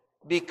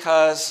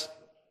 Because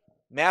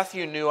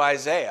Matthew knew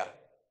Isaiah,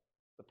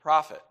 the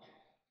prophet.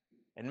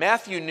 And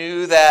Matthew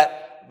knew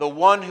that the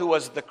one who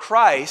was the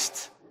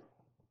Christ,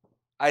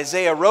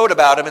 Isaiah wrote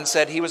about him and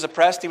said he was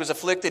oppressed, he was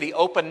afflicted, he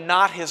opened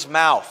not his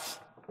mouth.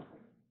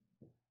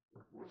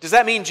 Does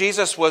that mean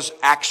Jesus was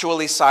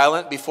actually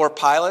silent before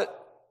Pilate?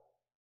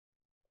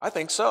 I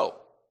think so.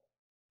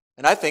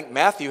 And I think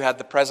Matthew had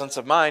the presence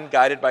of mind,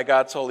 guided by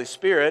God's Holy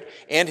Spirit,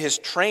 and his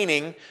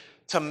training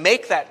to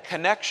make that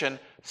connection,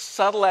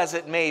 subtle as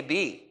it may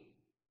be.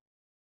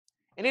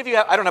 Any of you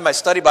I don't have my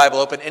study Bible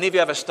open. Any of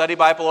you have a study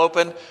Bible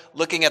open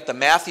looking at the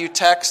Matthew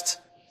text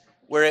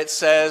where it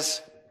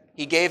says,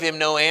 he gave him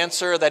no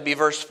answer? That'd be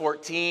verse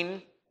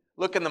 14.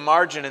 Look in the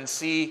margin and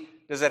see,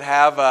 does it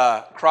have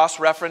a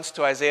cross-reference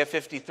to Isaiah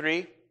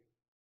 53?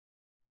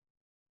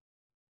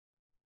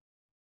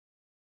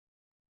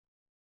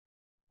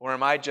 Or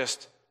am I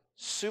just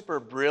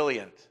super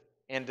brilliant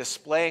and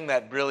displaying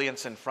that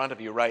brilliance in front of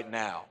you right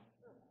now?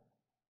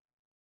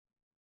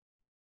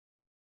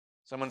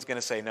 Someone's going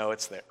to say, no,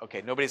 it's there.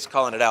 Okay, nobody's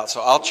calling it out,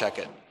 so I'll check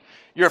it.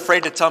 You're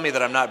afraid to tell me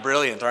that I'm not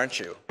brilliant, aren't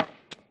you?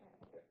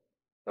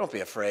 Don't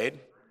be afraid.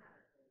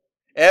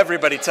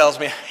 Everybody tells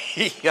me,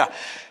 yeah,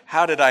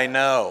 how did I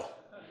know?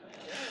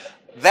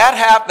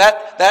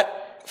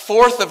 That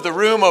fourth of the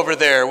room over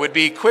there would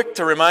be quick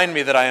to remind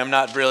me that I am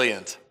not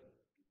brilliant.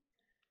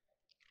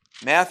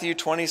 Matthew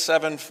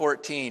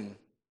 27:14.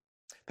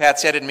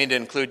 Patsy, I didn't mean to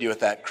include you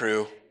with that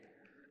crew.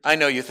 I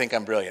know you think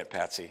I'm brilliant,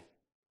 Patsy.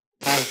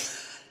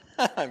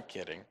 I'm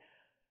kidding.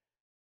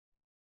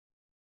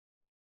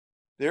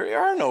 There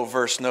are no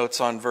verse notes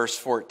on verse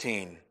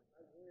 14.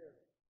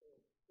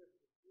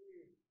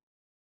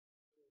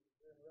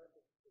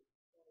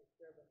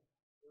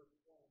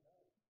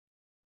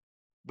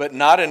 But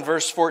not in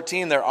verse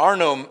 14. There are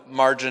no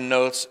margin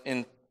notes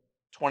in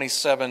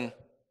 27.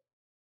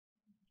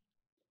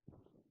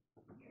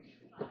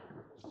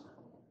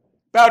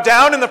 Bow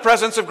down in the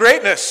presence of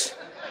greatness.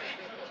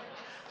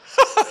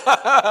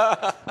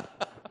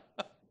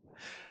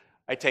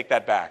 I take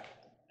that back.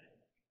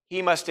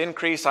 He must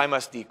increase, I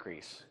must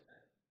decrease.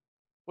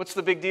 What's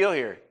the big deal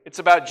here? It's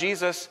about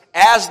Jesus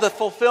as the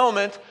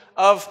fulfillment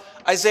of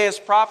Isaiah's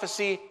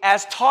prophecy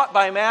as taught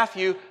by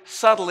Matthew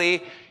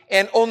subtly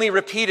and only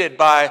repeated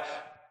by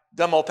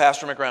dumb old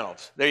Pastor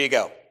McReynolds. There you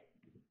go.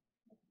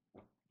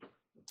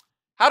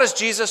 How does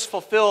Jesus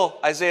fulfill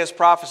Isaiah's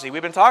prophecy?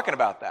 We've been talking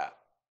about that.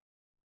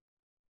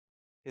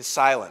 His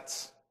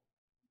silence,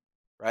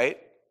 right?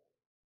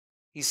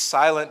 He's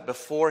silent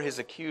before his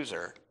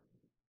accuser.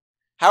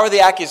 How are the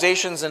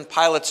accusations in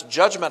Pilate's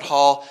judgment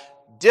hall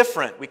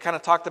different? We kind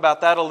of talked about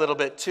that a little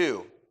bit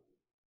too.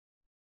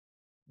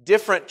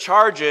 Different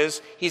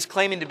charges. He's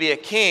claiming to be a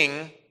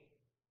king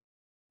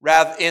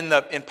rather in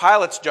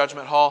Pilate's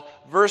judgment hall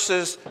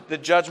versus the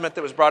judgment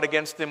that was brought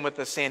against him with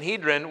the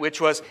Sanhedrin, which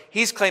was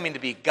he's claiming to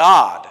be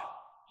God.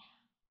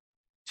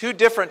 Two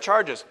different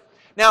charges.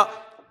 Now,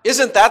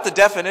 isn't that the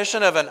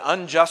definition of an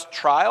unjust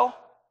trial?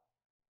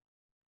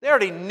 They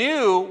already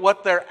knew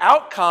what their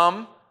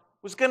outcome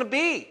was going to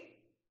be.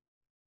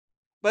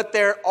 But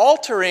they're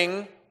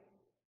altering.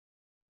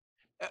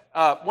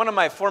 One of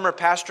my former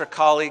pastor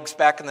colleagues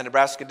back in the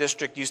Nebraska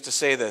district used to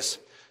say this: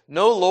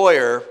 no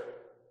lawyer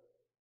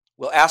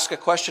will ask a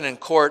question in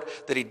court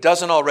that he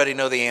doesn't already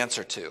know the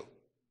answer to.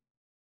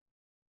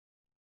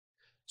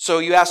 So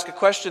you ask a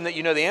question that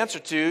you know the answer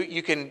to,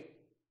 you can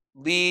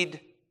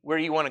lead where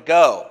you want to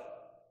go.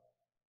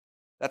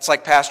 That's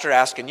like pastor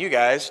asking you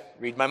guys,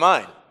 read my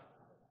mind.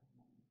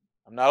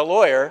 I'm not a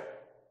lawyer,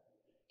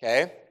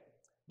 okay?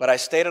 But I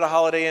stayed at a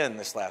Holiday Inn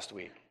this last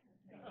week.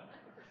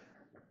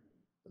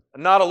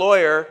 I'm not a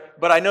lawyer,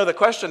 but I know the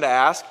question to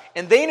ask,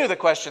 and they knew the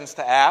questions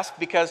to ask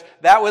because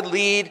that would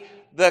lead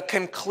the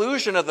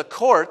conclusion of the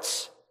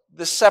courts,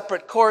 the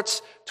separate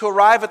courts, to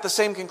arrive at the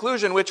same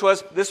conclusion, which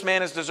was this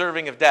man is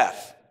deserving of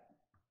death.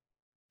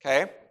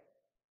 Okay?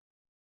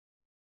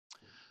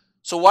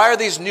 So why are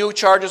these new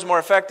charges more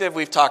effective?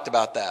 We've talked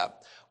about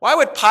that. Why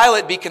would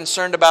Pilate be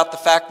concerned about the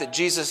fact that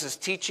Jesus'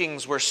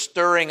 teachings were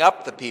stirring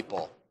up the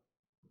people?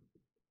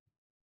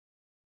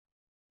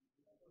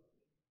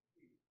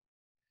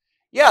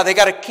 Yeah, they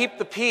got to keep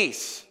the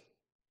peace.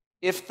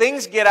 If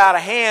things get out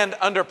of hand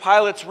under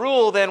Pilate's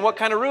rule, then what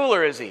kind of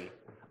ruler is he?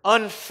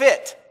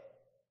 Unfit.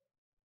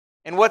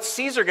 And what's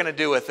Caesar going to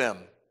do with him?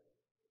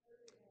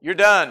 You're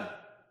done.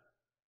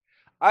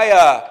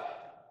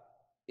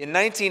 In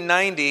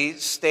 1990,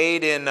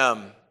 stayed in,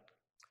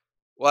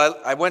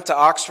 I went to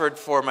Oxford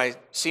for my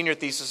senior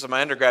thesis of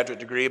my undergraduate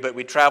degree, but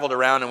we traveled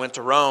around and went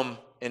to Rome.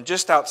 And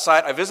just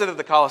outside, I visited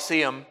the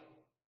Colosseum.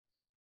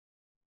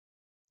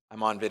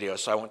 I'm on video,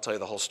 so I won't tell you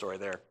the whole story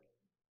there.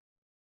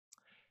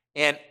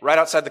 And right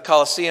outside the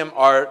Colosseum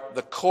are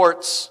the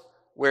courts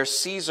where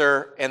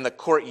Caesar, and the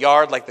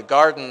courtyard, like the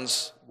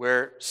gardens,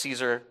 where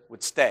Caesar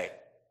would stay,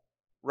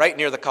 right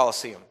near the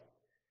Colosseum.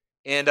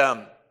 And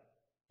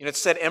it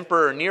said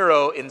Emperor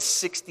Nero in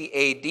 60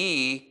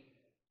 A.D.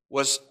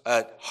 was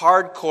a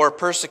hardcore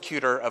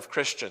persecutor of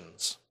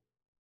Christians.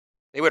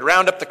 They would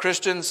round up the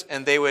Christians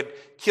and they would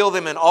kill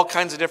them in all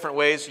kinds of different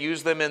ways,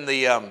 use them in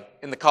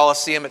the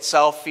Colosseum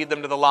itself, feed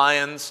them to the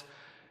lions,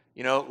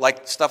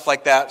 like stuff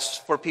like that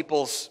for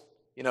people's,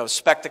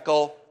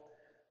 spectacle.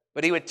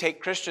 But he would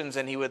take Christians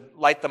and he would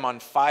light them on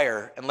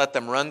fire and let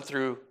them run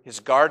through his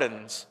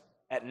gardens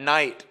at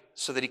night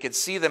so that he could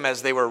see them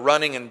as they were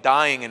running and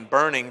dying and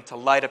burning to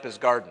light up his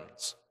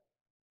gardens.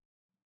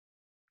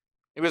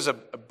 It was a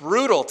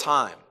brutal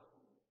time.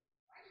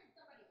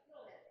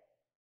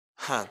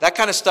 That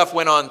kind of stuff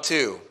went on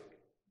too,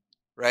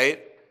 right?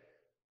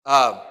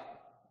 But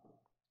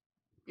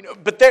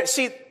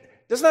doesn't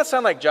that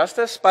sound like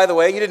justice? By the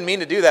way, you didn't mean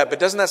to do that, but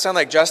doesn't that sound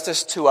like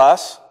justice to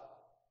us?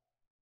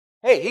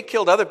 Hey, he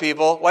killed other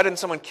people. Why didn't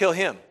someone kill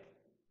him?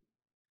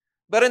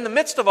 But in the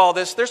midst of all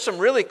this, there's some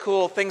really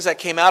cool things that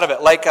came out of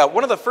it. Like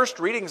one of the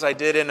first readings I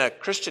did in a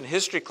Christian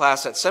history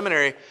class at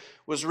seminary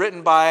was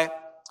written by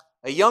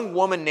a young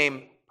woman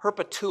named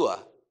Perpetua.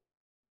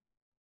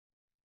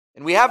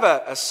 And we have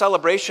a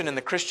celebration in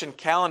the Christian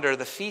calendar,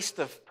 the Feast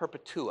of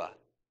Perpetua.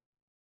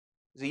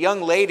 It's a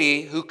young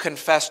lady who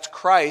confessed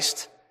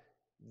Christ,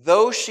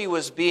 though she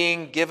was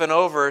being given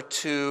over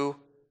to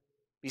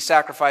be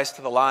sacrificed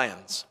to the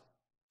lions.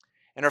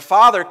 And her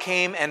father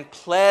came and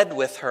pled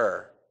with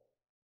her.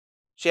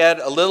 She had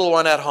a little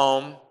one at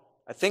home,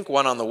 I think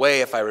one on the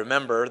way, if I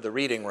remember the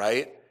reading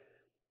right.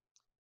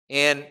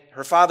 And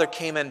her father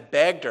came and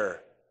begged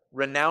her,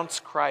 renounce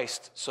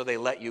Christ so they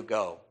let you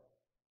go.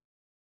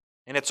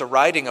 And it's a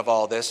writing of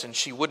all this, and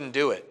she wouldn't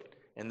do it,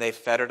 and they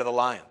fed her to the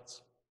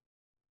lions.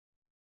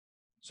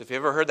 So if you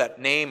ever heard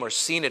that name or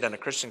seen it on a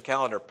Christian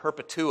calendar,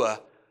 Perpetua,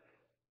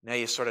 now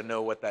you sort of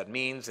know what that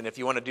means. And if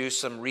you want to do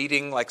some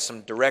reading, like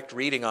some direct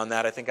reading on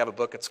that, I think I have a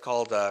book, it's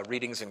called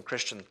Readings in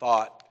Christian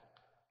Thought,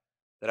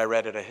 that I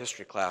read at a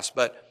history class.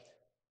 But,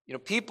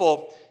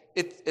 people,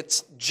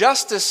 it's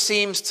justice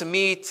seems to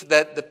me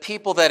that the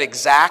people that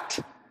exact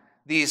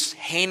these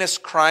heinous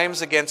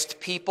crimes against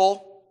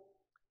people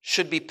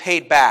should be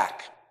paid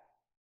back.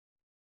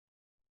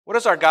 What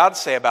does our God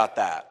say about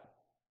that?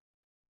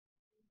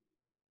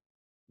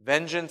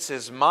 Vengeance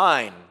is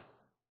mine,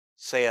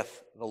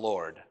 saith the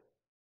Lord.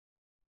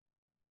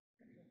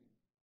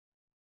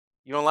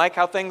 You don't like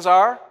how things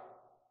are?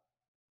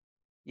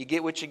 You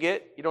get what you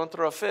get, you don't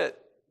throw a fit.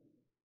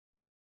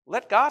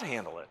 Let God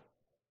handle it.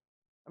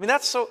 I mean,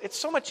 it's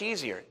so much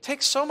easier. It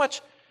takes so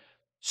much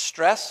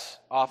stress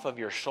off of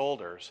your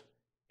shoulders.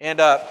 And,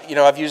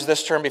 I've used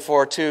this term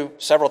before too,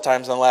 several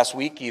times in the last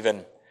week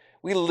even.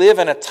 We live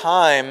in a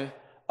time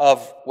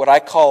of what I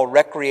call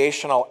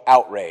recreational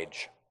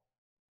outrage.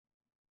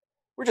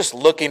 We're just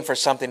looking for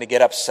something to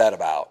get upset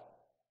about.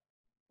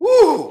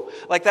 Woo!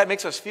 Like that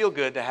makes us feel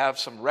good to have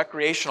some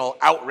recreational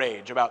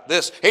outrage about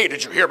this. Hey,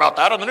 did you hear about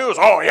that on the news?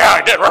 Oh, yeah,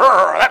 I did.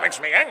 That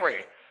makes me angry.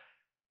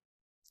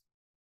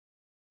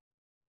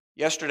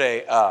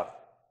 Yesterday,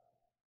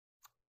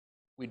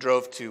 we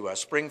drove to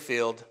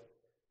Springfield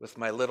with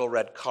my little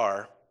red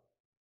car,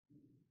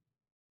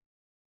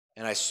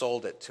 and I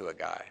sold it to a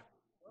guy.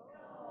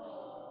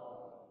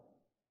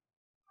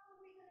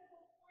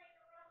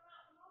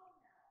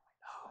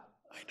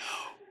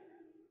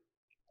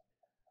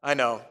 I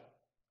know.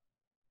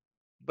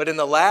 But in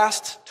the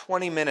last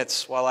 20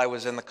 minutes while I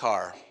was in the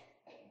car,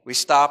 we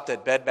stopped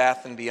at Bed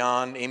Bath &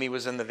 Beyond. Amy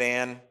was in the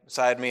van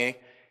beside me,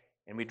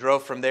 and we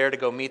drove from there to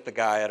go meet the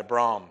guy at a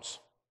Brahms.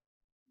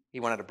 He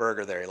wanted a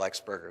burger there. He likes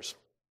burgers.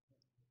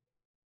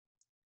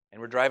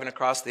 And we're driving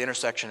across the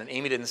intersection, and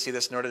Amy didn't see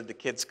this, nor did the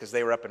kids, because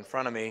they were up in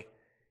front of me.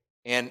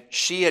 And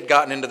she had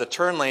gotten into the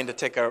turn lane to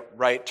take a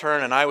right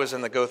turn, and I was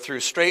in the go-through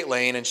straight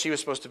lane, and she was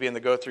supposed to be in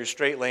the go-through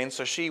straight lane,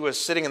 so she was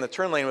sitting in the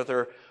turn lane with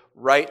her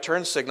right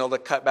turn signal to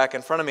cut back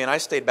in front of me, and I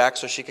stayed back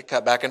so she could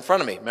cut back in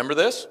front of me. Remember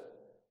this?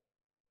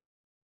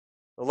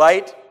 The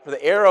light for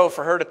the arrow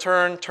for her to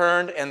turn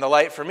turned, and the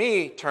light for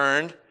me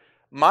turned.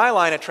 My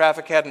line of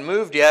traffic hadn't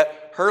moved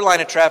yet. Her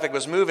line of traffic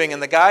was moving,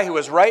 and the guy who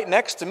was right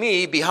next to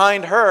me,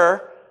 behind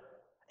her,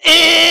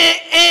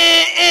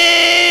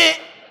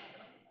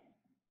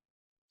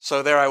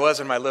 so there I was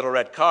in my little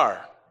red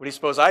car. What do you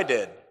suppose I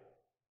did?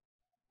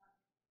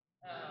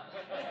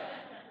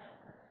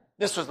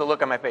 This was the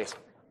look on my face.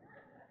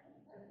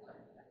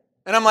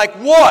 And I'm like,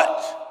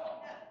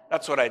 what?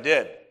 That's what I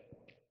did.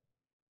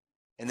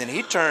 And then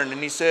he turned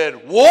and he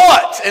said,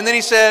 what? And then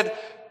he said,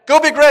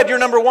 go Big Red, you're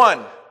number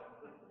one.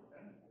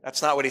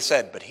 That's not what he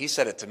said, but he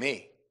said it to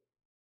me.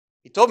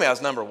 He told me I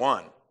was number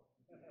one.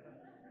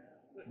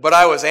 But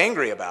I was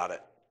angry about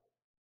it.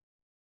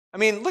 I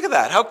mean, look at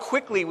that, how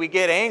quickly we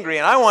get angry,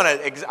 and I want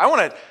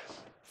to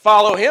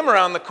follow him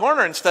around the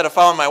corner instead of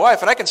following my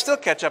wife, and I can still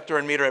catch up to her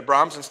and meet her at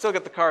Brahms and still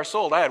get the car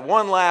sold. I had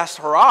one last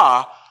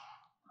hurrah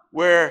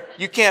where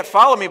you can't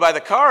follow me by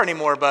the car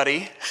anymore,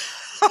 buddy.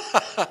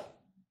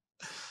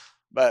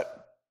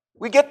 But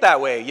we get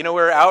that way. You know,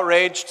 we're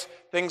outraged.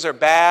 Things are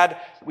bad.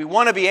 We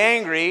want to be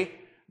angry.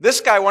 This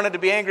guy wanted to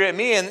be angry at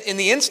me, and in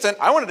the instant,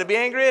 I wanted to be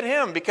angry at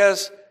him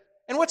because,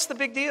 and what's the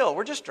big deal?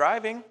 We're just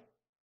driving.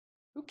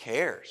 Who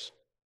cares?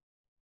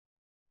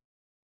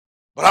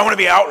 But I want to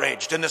be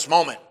outraged in this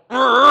moment.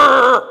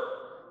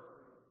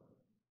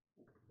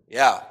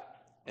 Yeah,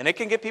 and it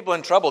can get people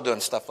in trouble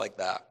doing stuff like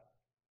that.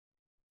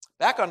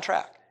 Back on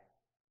track.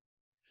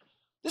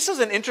 This is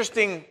an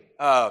interesting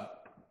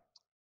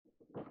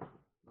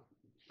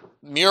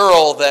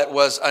mural that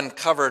was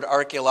uncovered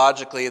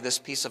archaeologically, this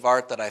piece of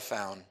art that I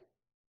found.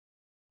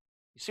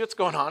 You see what's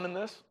going on in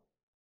this?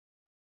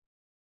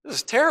 This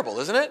is terrible,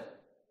 isn't it?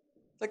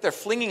 It's like they're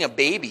flinging a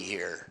baby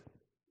here.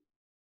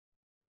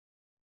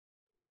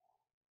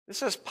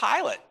 This is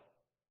Pilate.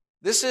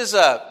 This is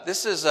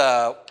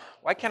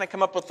why can't I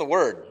come up with the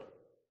word?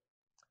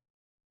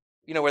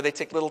 You know, where they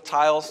take little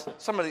tiles.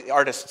 Some of the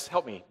artists,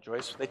 help me,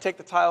 Joyce. They take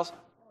the tiles.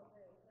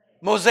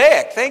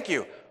 Mosaic, thank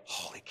you.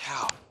 Holy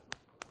cow.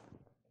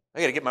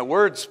 I got to get my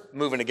words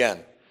moving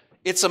again.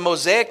 It's a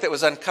mosaic that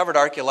was uncovered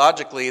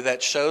archaeologically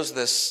that shows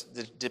this,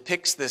 that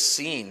depicts this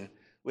scene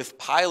with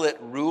Pilate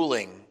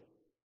ruling.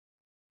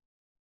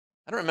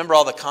 I don't remember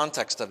all the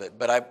context of it,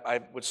 but I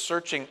was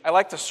searching. I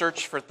like to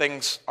search for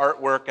things,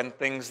 artwork and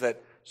things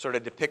that sort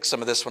of depict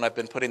some of this when I've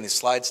been putting these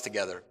slides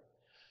together.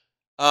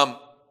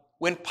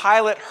 When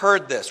Pilate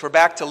heard this, we're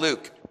back to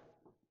Luke.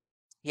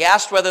 He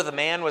asked whether the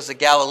man was a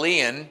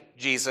Galilean,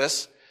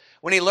 Jesus.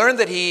 When he learned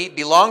that he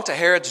belonged to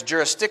Herod's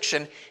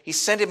jurisdiction, he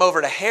sent him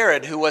over to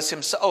Herod, who was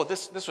himself. Oh,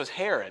 this was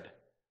Herod.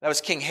 That was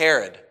King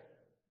Herod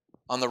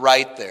on the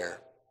right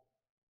there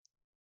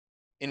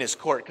in his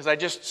court. Because I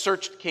just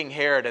searched King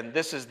Herod, and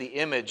this is the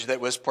image that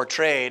was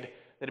portrayed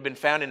that had been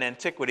found in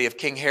antiquity of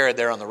King Herod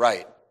there on the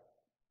right.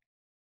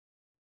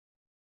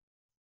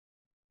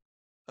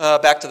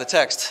 Back to the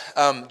text.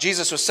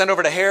 Jesus was sent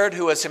over to Herod,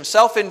 who was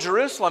himself in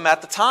Jerusalem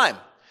at the time.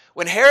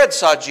 When Herod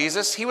saw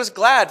Jesus, he was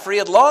glad, for he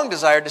had long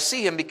desired to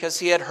see him because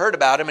he had heard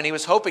about him, and he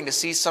was hoping to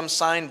see some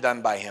sign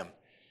done by him.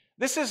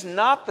 This is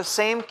not the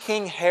same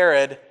King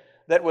Herod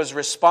that was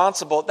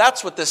responsible.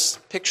 That's what this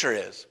picture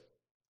is.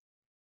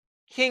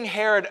 King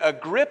Herod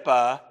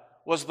Agrippa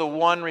was the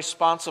one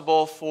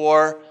responsible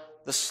for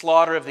the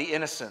slaughter of the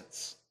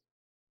innocents.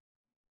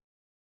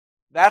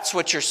 That's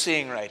what you're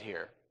seeing right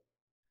here.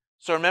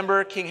 So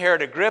remember, King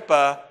Herod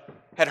Agrippa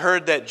had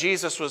heard that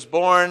Jesus was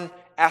born,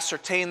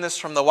 ascertained this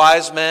from the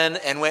wise men,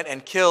 and went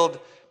and killed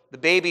the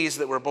babies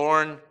that were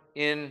born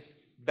in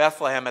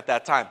Bethlehem at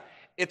that time.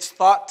 It's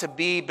thought to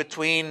be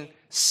between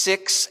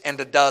 6 and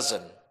a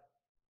dozen,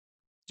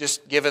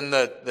 just given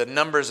the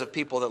numbers of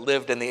people that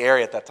lived in the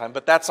area at that time.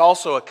 But that's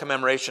also a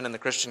commemoration in the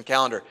Christian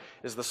calendar,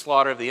 is the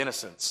slaughter of the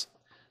innocents.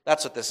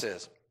 That's what this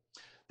is.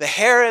 The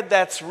Herod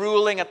that's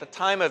ruling at the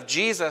time of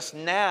Jesus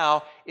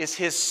now is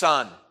his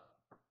son.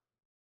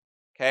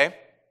 Okay?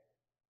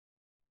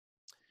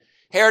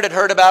 Herod had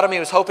heard about him. He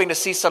was hoping to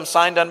see some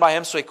sign done by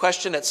him, so he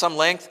questioned at some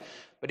length,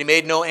 but he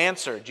made no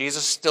answer.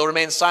 Jesus still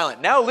remained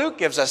silent. Now Luke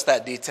gives us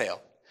that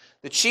detail.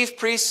 The chief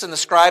priests and the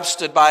scribes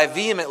stood by,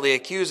 vehemently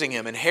accusing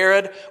him, and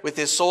Herod, with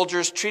his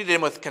soldiers, treated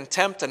him with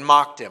contempt and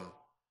mocked him.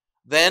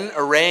 Then,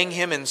 arraying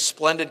him in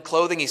splendid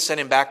clothing, he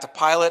sent him back to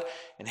Pilate,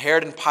 and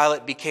Herod and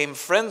Pilate became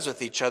friends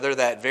with each other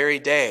that very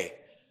day.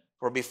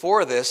 For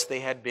before this,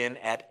 they had been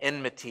at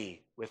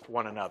enmity with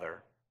one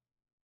another.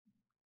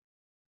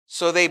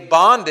 So they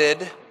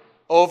bonded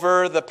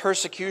over the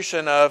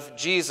persecution of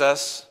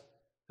Jesus,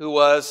 who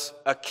was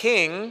a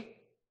king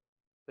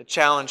that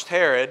challenged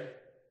Herod,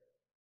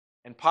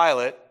 and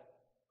Pilate,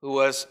 who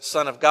was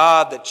Son of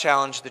God that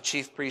challenged the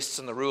chief priests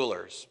and the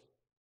rulers.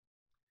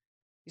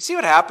 You see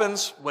what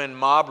happens when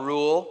mob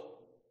rule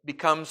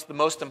becomes the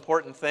most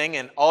important thing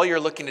and all you're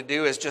looking to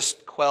do is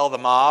just quell the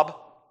mob?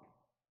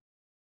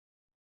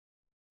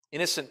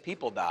 Innocent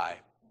people die.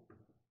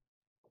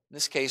 In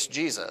this case,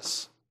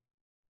 Jesus.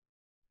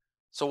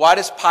 So why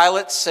does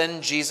Pilate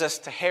send Jesus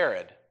to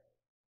Herod?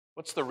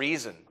 What's the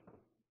reason?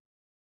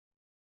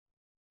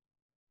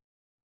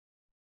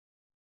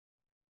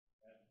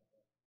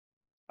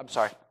 I'm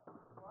sorry.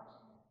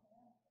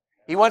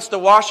 He wants to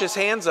wash his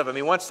hands of him.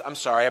 I'm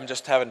sorry, I'm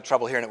just having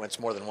trouble hearing it when it's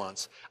more than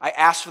once. I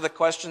asked for the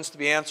questions to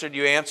be answered,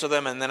 you answer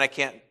them, and then I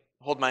can't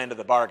hold my end of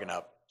the bargain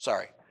up.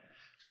 Sorry.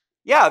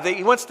 Yeah,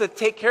 he wants to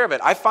take care of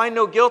it. I find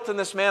no guilt in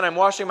this man. I'm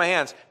washing my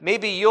hands.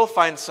 Maybe you'll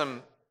find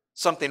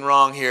something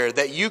wrong here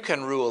that you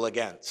can rule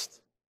against.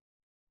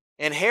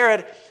 And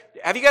Herod,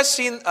 have you guys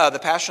seen The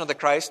Passion of the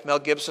Christ, Mel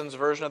Gibson's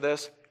version of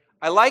this?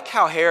 I like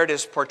how Herod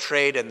is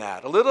portrayed in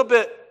that. A little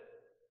bit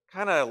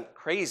kind of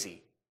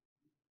crazy,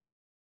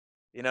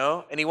 you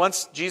know? And he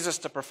wants Jesus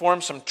to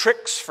perform some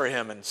tricks for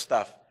him and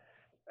stuff.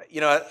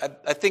 You know,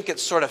 I think it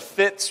sort of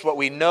fits what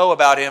we know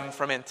about him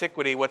from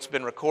antiquity, what's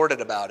been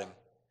recorded about him.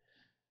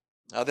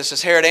 This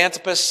is Herod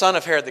Antipas, son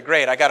of Herod the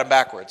Great. I got him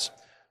backwards.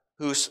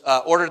 Who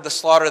ordered the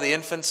slaughter of the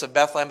infants of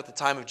Bethlehem at the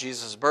time of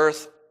Jesus'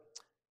 birth.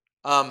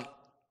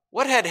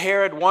 What had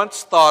Herod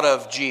once thought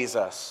of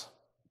Jesus?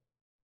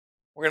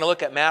 We're going to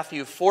look at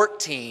Matthew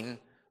 14,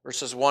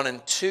 verses 1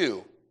 and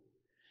 2.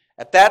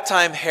 At that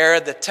time,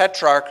 Herod the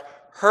Tetrarch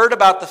heard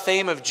about the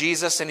fame of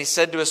Jesus, and he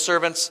said to his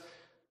servants,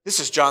 "This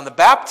is John the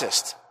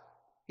Baptist.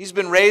 He's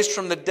been raised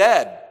from the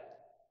dead.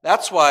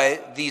 That's why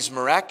these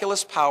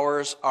miraculous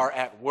powers are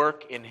at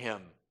work in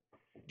him."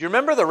 Do you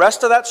remember the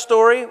rest of that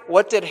story?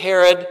 What did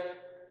Herod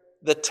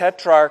the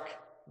Tetrarch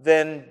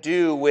then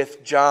do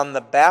with John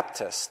the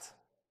Baptist?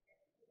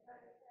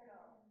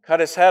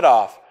 Cut his head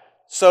off.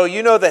 So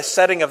you know the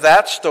setting of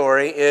that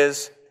story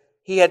is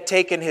he had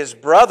taken his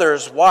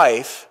brother's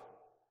wife,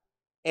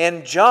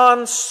 and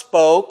John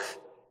spoke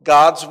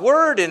God's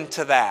word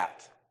into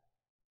that.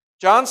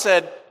 John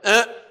said,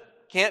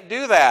 can't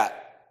do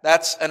that.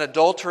 That's an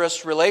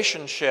adulterous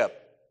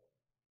relationship.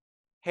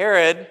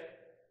 Herod,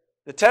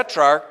 the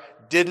Tetrarch,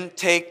 didn't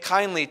take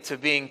kindly to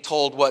being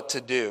told what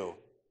to do.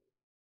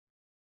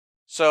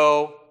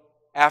 So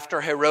after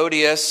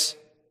Herodias,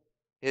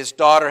 his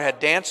daughter, had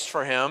danced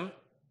for him,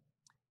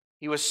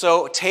 he was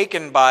so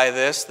taken by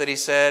this that he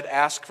said,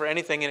 "Ask for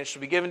anything and it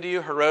shall be given to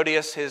you."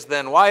 Herodias, his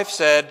then wife,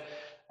 said,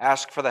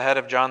 "Ask for the head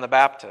of John the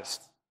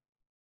Baptist."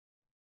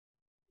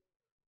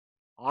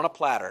 On a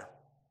platter.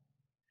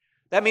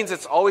 That means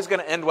it's always going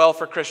to end well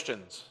for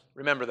Christians.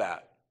 Remember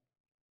that.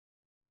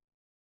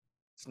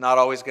 It's not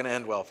always going to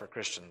end well for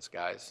Christians,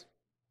 guys.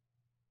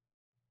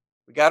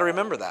 We got to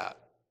remember that.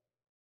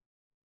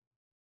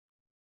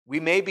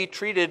 We may be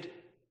treated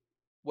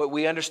what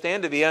we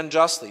understand to be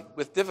unjustly,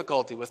 with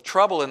difficulty, with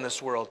trouble in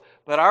this world,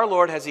 but our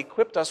Lord has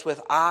equipped us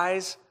with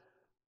eyes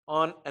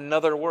on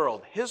another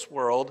world, His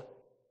world,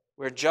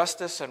 where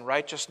justice and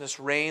righteousness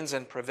reigns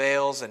and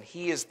prevails, and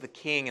He is the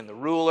king and the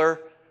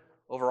ruler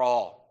over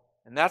all.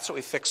 And that's what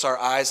we fix our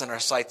eyes and our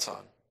sights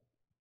on.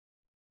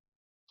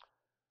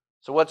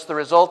 So what's the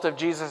result of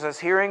Jesus'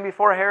 hearing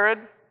before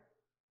Herod?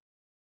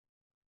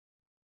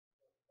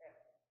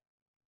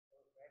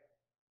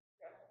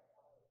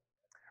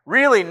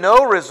 Really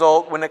no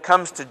result when it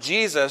comes to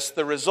Jesus.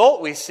 The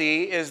result we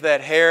see is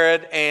that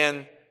Herod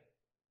and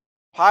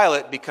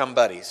Pilate become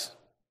buddies.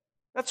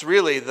 That's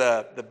really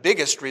the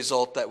biggest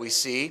result that we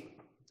see.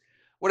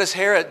 What does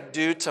Herod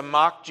do to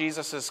mock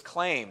Jesus'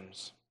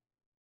 claims?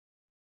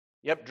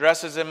 Yep,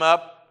 dresses him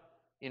up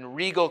in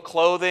regal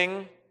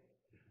clothing.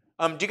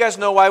 Do you guys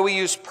know why we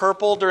use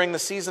purple during the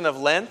season of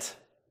Lent?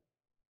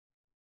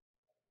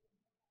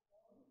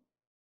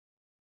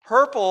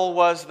 Purple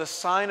was the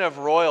sign of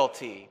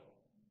royalty.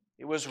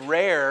 It was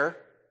rare,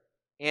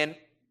 and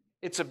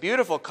it's a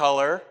beautiful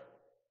color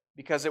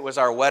because it was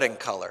our wedding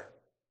color.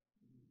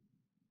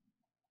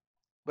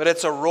 But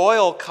it's a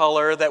royal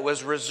color that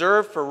was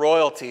reserved for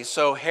royalty.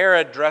 So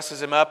Herod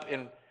dresses him up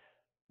in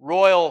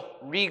royal,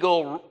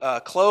 regal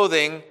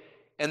clothing,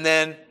 and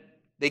then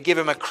they give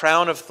him a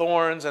crown of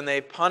thorns and they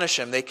punish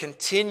him. They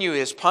continue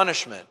his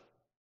punishment.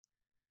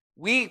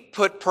 We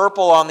put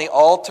purple on the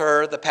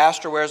altar. The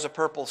pastor wears a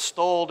purple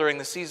stole during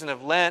the season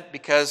of Lent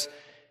because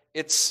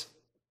it's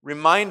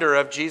reminder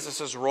of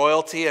Jesus'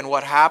 royalty and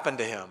what happened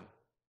to him.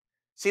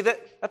 See,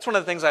 that's one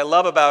of the things I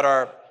love about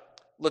our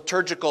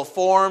liturgical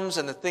forms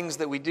and the things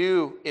that we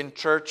do in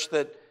church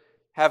that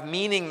have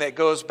meaning that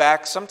goes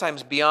back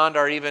sometimes beyond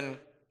our even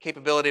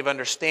capability of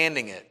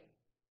understanding it.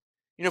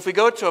 You know, if we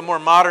go to a more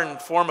modern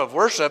form of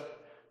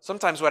worship,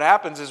 sometimes what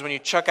happens is when you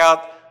chuck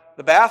out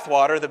the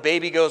bathwater, the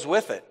baby goes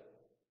with it.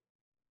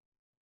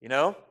 You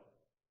know?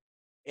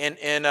 And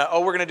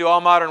we're going to do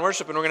all modern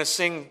worship, and we're going to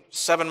sing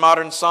 7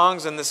 modern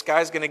songs, and this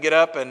guy's going to get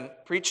up and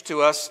preach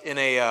to us in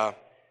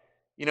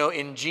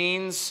in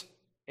jeans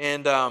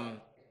and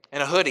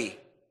a hoodie,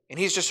 and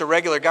he's just a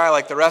regular guy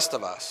like the rest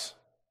of us.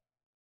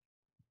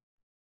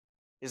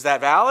 Is that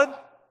valid?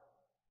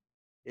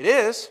 It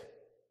is.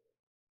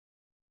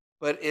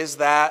 But is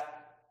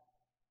that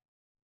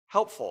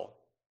helpful?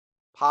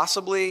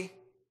 Possibly.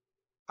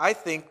 I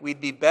think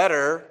we'd be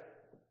better,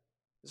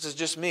 this is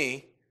just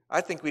me, I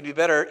think we'd be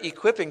better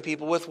equipping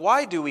people with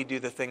why do we do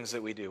the things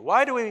that we do?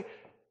 Why do we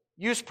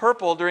use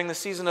purple during the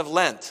season of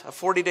Lent, a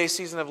 40-day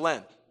season of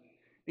Lent?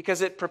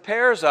 Because it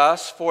prepares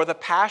us for the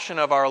passion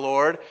of our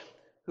Lord,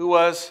 who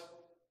was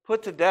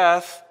put to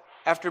death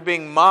after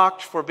being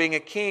mocked for being a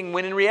king,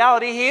 when in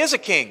reality He is a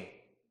king.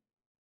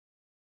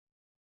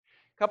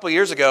 A couple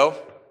years ago,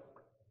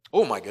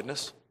 oh my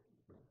goodness,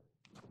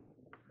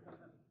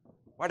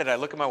 why did I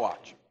look at my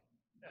watch?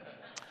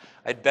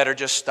 I'd better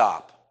just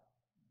stop.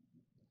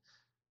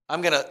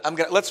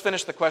 Let's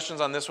finish the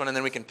questions on this one and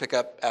then we can pick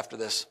up after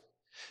this.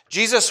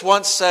 Jesus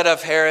once said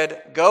of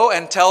Herod, "Go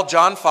and tell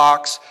John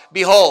Fox,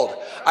 behold,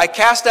 I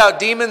cast out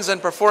demons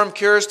and perform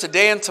cures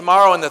today and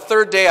tomorrow, and the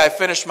third day I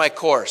finish my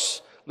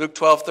course." Luke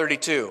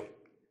 12:32.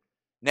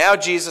 Now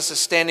Jesus is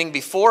standing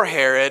before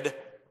Herod,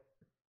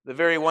 the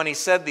very one he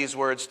said these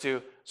words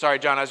to. Sorry,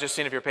 John, I was just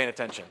seeing if you're paying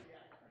attention.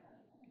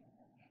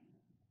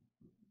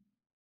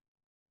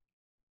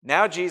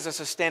 Now Jesus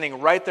is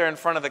standing right there in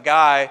front of the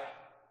guy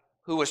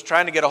who was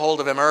trying to get a hold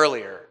of him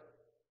earlier.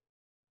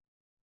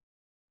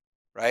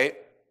 Right?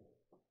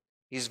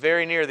 He's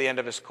very near the end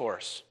of his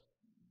course.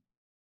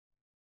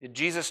 Did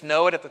Jesus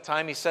know it at the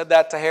time he said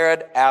that to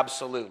Herod?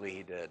 Absolutely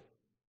he did.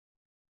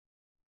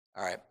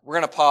 All right, we're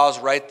going to pause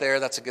right there.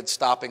 That's a good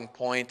stopping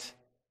point.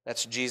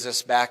 That's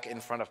Jesus back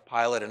in front of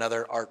Pilate,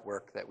 another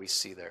artwork that we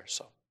see there.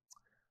 So,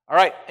 all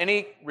right,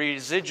 any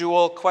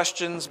residual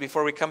questions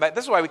before we come back?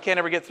 This is why we can't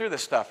ever get through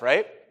this stuff,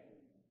 right?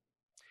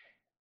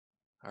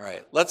 All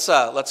right, let's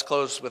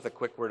close with a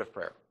quick word of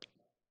prayer.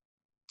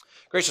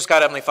 Gracious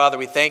God, Heavenly Father,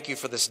 we thank you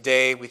for this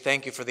day. We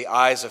thank you for the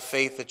eyes of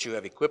faith that you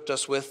have equipped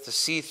us with to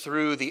see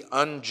through the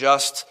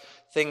unjust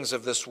things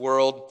of this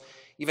world.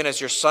 Even as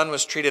your Son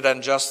was treated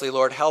unjustly,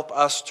 Lord, help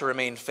us to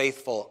remain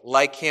faithful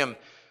like him.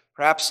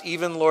 Perhaps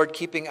even, Lord,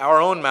 keeping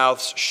our own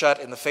mouths shut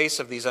in the face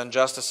of these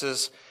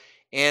injustices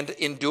and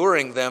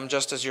enduring them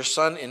just as your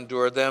Son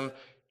endured them,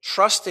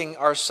 trusting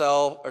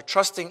ourselves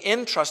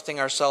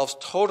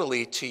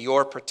totally to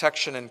your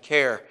protection and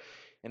care,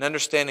 and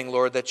understanding,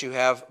 Lord, that you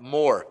have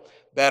more,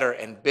 better,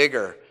 and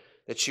bigger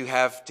that you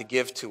have to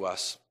give to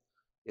us.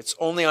 It's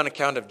only on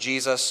account of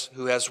Jesus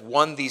who has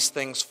won these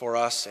things for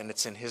us, and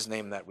it's in his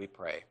name that we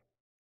pray.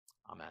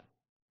 Amen.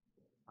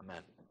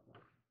 Amen.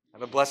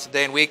 Have a blessed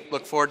day and week.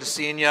 Look forward to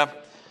seeing you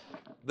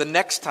the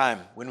next time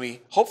when we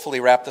hopefully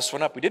wrap this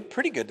one up. We did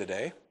pretty good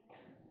today.